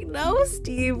just like, no,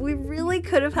 Steve, we really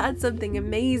could have had something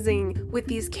amazing with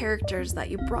these characters that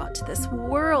you brought to this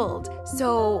world.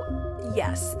 So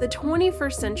yes, the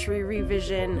 21st century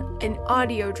revision, an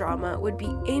audio drama, would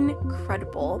be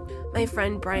incredible. My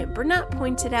friend Bryant Burnett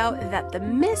pointed out that The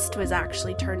Mist was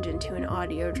actually turned into an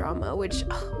audio drama, which,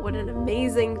 what an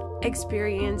amazing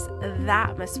experience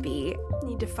that must be.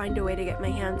 Need to find a way to get my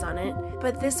hands on it,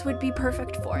 but this would be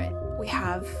perfect for it. We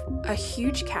have a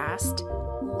huge cast,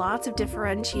 lots of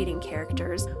differentiating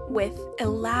characters with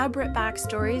elaborate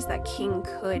backstories that King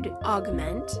could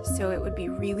augment, so it would be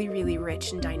really, really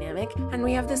rich and dynamic. And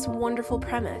we have this wonderful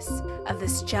premise of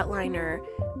this jetliner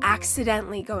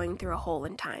accidentally going through a hole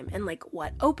in time, and like,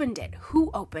 what opened it? Who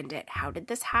opened it? How did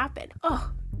this happen?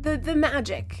 Oh, the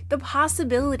magic, the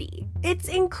possibility. It's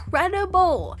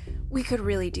incredible. We could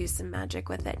really do some magic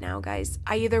with it now, guys.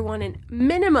 I either want a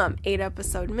minimum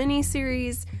 8-episode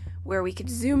miniseries where we could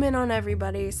zoom in on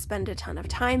everybody, spend a ton of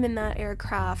time in that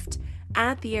aircraft,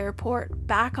 at the airport,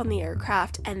 back on the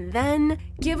aircraft, and then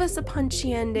give us a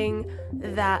punchy ending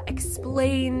that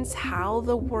explains how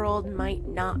the world might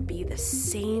not be the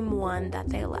same one that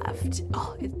they left.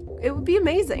 Oh, it would be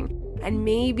amazing. And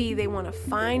maybe they want to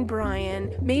find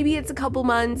Brian. Maybe it's a couple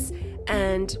months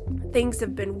and things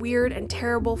have been weird and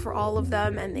terrible for all of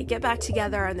them, and they get back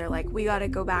together and they're like, we gotta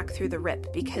go back through the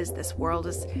rip because this world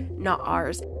is not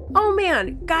ours. Oh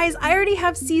man, guys, I already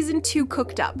have season 2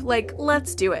 cooked up. Like,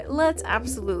 let's do it. Let's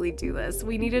absolutely do this.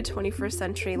 We need a 21st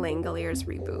century Langoliers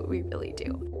reboot. We really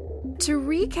do. To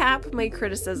recap my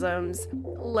criticisms,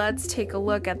 let's take a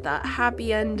look at that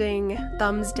happy ending.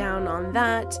 Thumbs down on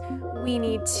that. We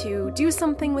need to do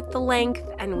something with the length,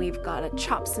 and we've got to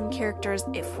chop some characters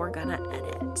if we're gonna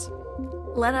edit.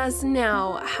 Let us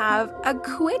now have a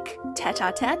quick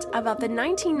tete-a-tete about the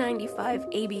 1995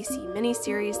 ABC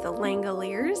miniseries, The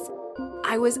Langoliers.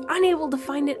 I was unable to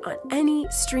find it on any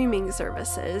streaming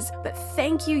services, but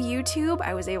thank you, YouTube.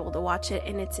 I was able to watch it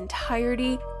in its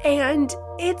entirety, and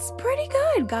it's pretty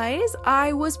good, guys.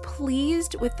 I was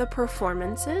pleased with the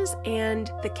performances and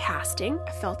the casting.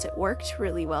 I felt it worked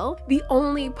really well. The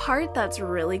only part that's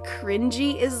really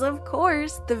cringy is, of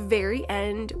course, the very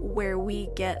end where we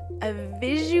get a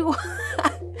visual.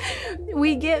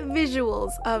 We get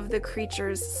visuals of the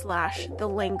creatures / the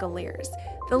Langoliers.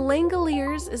 The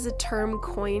Langoliers is a term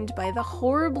coined by the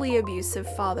horribly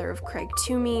abusive father of Craig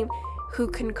Toomey, who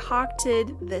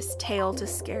concocted this tale to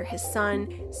scare his son.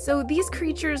 So these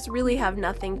creatures really have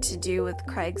nothing to do with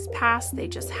Craig's past. They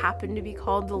just happen to be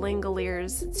called the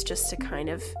Langoliers. It's just a kind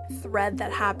of thread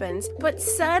that happens. But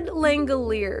said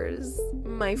Langoliers,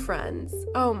 my friends,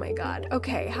 oh my god.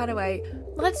 Okay,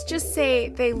 let's just say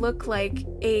they look like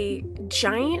a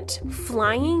giant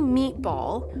flying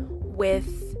meatball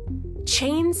with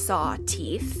chainsaw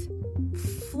teeth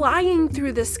flying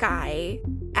through the sky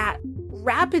at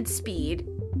rapid speed,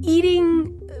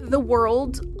 eating the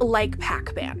world like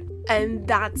Pac-Man. And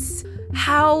that's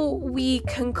how we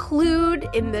conclude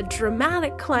in the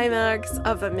dramatic climax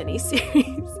of a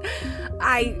miniseries.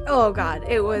 Oh god,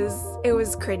 it was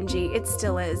cringy. It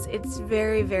still is. It's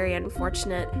very, very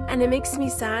unfortunate. And it makes me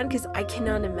sad because I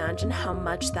cannot imagine how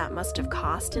much that must have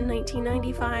cost in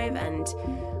 1995, and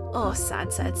oh,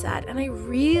 sad. And I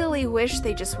really wish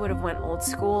they just would have went old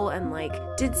school and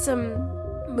like did some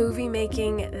movie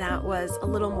making that was a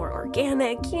little more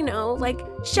organic, like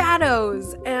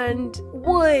shadows and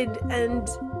wood and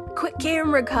quick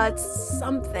camera cuts,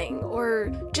 something,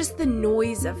 or just the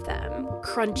noise of them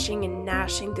crunching and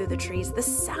gnashing through the trees. The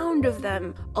sound of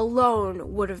them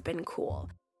alone would have been cool.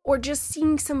 Or just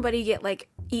seeing somebody get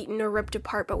eaten or ripped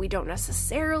apart, but we don't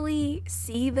necessarily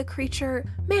see the creature.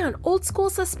 Man, old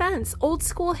school suspense, old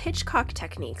school Hitchcock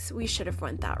techniques. We should have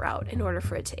went that route in order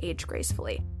for it to age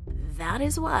gracefully. That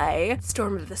is why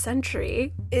Storm of the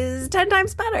Century is 10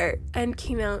 times better and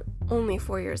came out only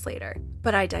 4 years later.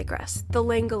 But I digress. The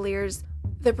Langoliers,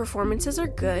 the performances are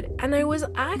good, and I was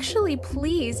actually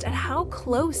pleased at how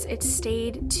close it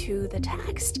stayed to the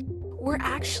text. We're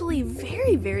actually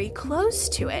very, very close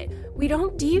to it. We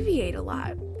don't deviate a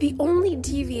lot. The only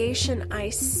deviation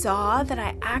I saw that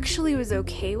I actually was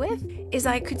okay with is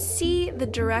I could see the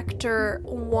director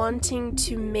wanting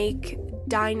to make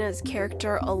Dinah's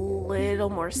character a little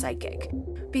more psychic,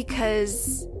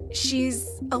 because she's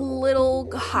a little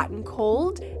hot and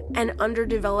cold and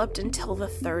underdeveloped until the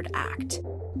third act.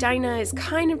 Dinah is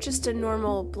kind of just a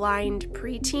normal blind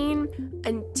preteen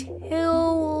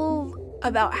until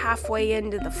about halfway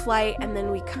into the flight, and then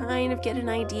we kind of get an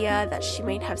idea that she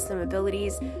might have some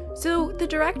abilities. So the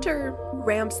director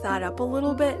ramps that up a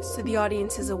little bit so the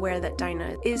audience is aware that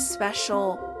Dinah is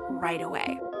special right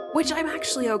away, which I'm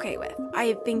actually okay with.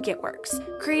 I think it works.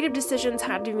 Creative decisions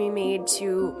had to be made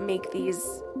to make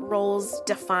these roles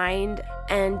defined,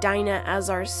 and Dinah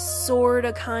as our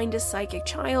sorta kinda psychic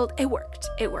child, it worked.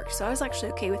 So I was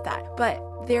actually okay with that. But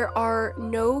there are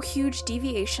no huge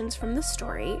deviations from the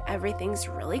story. Everything's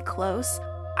really close.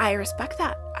 I respect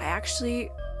that. I actually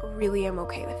really am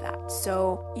okay with that.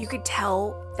 So you could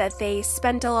tell that they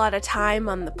spent a lot of time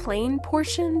on the plane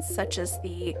portions, such as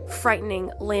the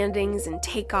frightening landings and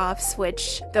takeoffs,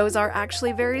 which those are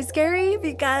actually very scary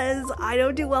because I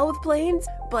don't do well with planes,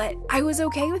 but I was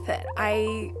okay with it.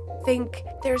 I think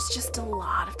there's just a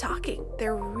lot of talking.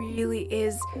 There really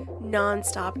is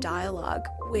nonstop dialogue,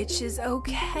 which is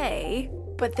okay,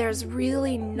 but there's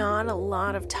really not a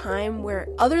lot of time where,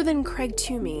 other than Craig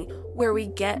Toomey, where we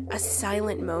get a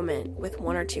silent moment with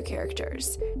one or two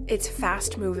characters. It's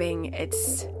fast moving,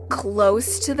 it's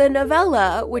close to the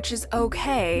novella, which is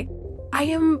okay. I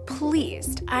am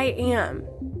pleased. I am.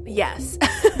 Yes.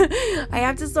 I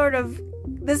have to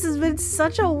this has been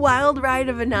such a wild ride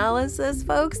of analysis,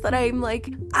 folks, that I'm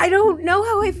I don't know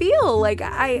how I feel.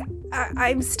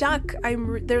 I'm stuck.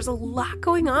 There's a lot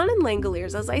going on in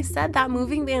Langoliers. As I said, that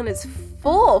moving van is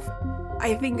full.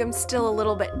 I think I'm still a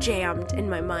little bit jammed in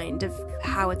my mind of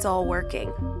how it's all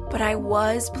working. But I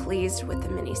was pleased with the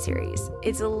miniseries.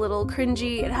 It's a little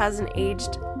cringy. It hasn't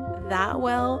aged that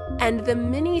well. And the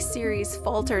miniseries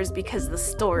falters because the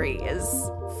story is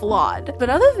flawed.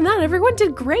 But other than that, everyone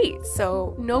did great.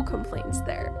 So no complaints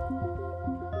there.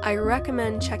 I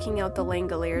recommend checking out the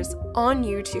Langoliers on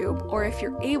YouTube, or if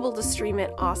you're able to stream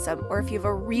it, awesome. Or if you have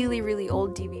a really, really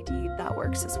old DVD, that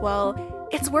works as well.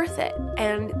 It's worth it.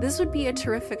 And this would be a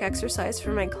terrific exercise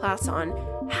for my class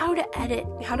on how to edit,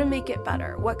 how to make it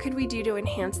better. What could we do to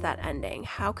enhance that ending?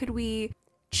 How could we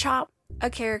chop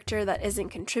a character that isn't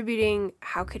contributing?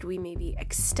 How could we maybe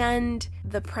extend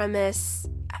the premise?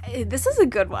 This is a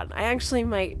good one. I actually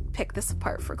might pick this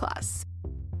apart for class.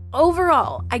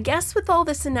 Overall, I guess with all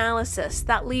this analysis,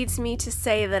 that leads me to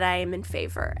say that I am in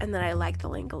favor and that I like the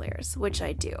Langoliers, which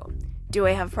I do. Do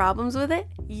I have problems with it?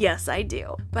 Yes, I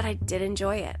do. But I did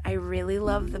enjoy it. I really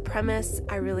love the premise.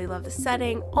 I really love the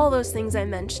setting. All those things I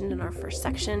mentioned in our first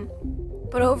section.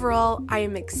 But overall, I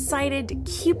am excited to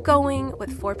keep going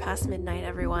with 4 Past Midnight,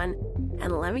 everyone.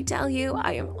 And let me tell you,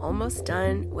 I am almost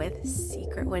done with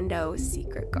Secret Window,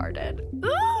 Secret Garden.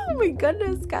 Oh my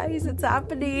goodness, guys, it's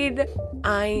happening.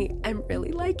 I am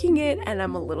really liking it, and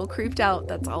I'm a little creeped out.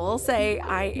 That's all I'll say.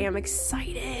 I am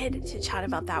excited to chat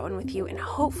about that one with you, and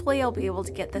hopefully I'll be able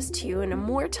to get this to you in a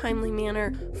more timely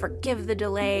manner. Forgive the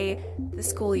delay. The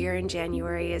school year in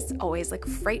January is always like a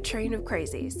freight train of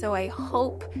crazy, so I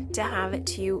hope to have it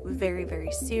to you very,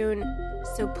 very soon.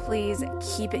 So please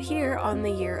keep it here on the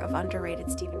Year of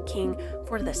Underrated Stephen King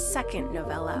for the second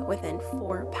novella within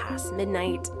 4 Past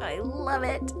Midnight. I love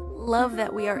it. Love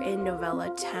that we are in novella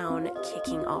town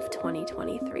kicking off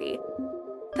 2023.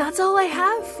 That's all I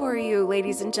have for you,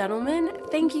 ladies and gentlemen.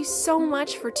 Thank you so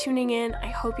much for tuning in. I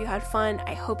hope you had fun.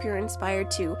 I hope you're inspired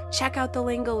to check out the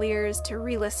Langoliers, to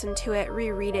re-listen to it,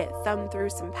 reread it, thumb through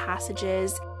some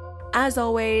passages. As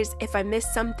always, if I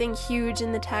missed something huge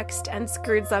in the text and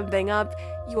screwed something up,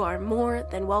 you are more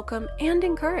than welcome and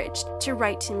encouraged to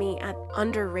write to me at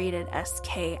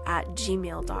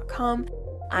underratedsk@gmail.com.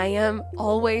 I am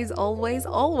always, always,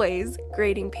 always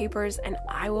grading papers, and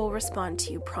I will respond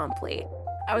to you promptly.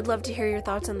 I would love to hear your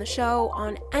thoughts on the show,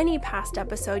 on any past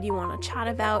episode you want to chat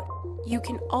about. You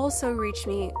can also reach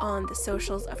me on the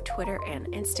socials of Twitter and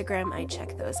Instagram. I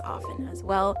check those often as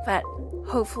well. But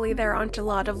hopefully there aren't a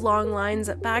lot of long lines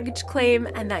at baggage claim,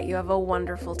 and that you have a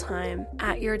wonderful time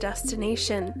at your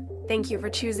destination. Thank you for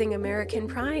choosing American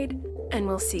Pride, and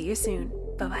we'll see you soon.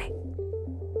 Bye-bye.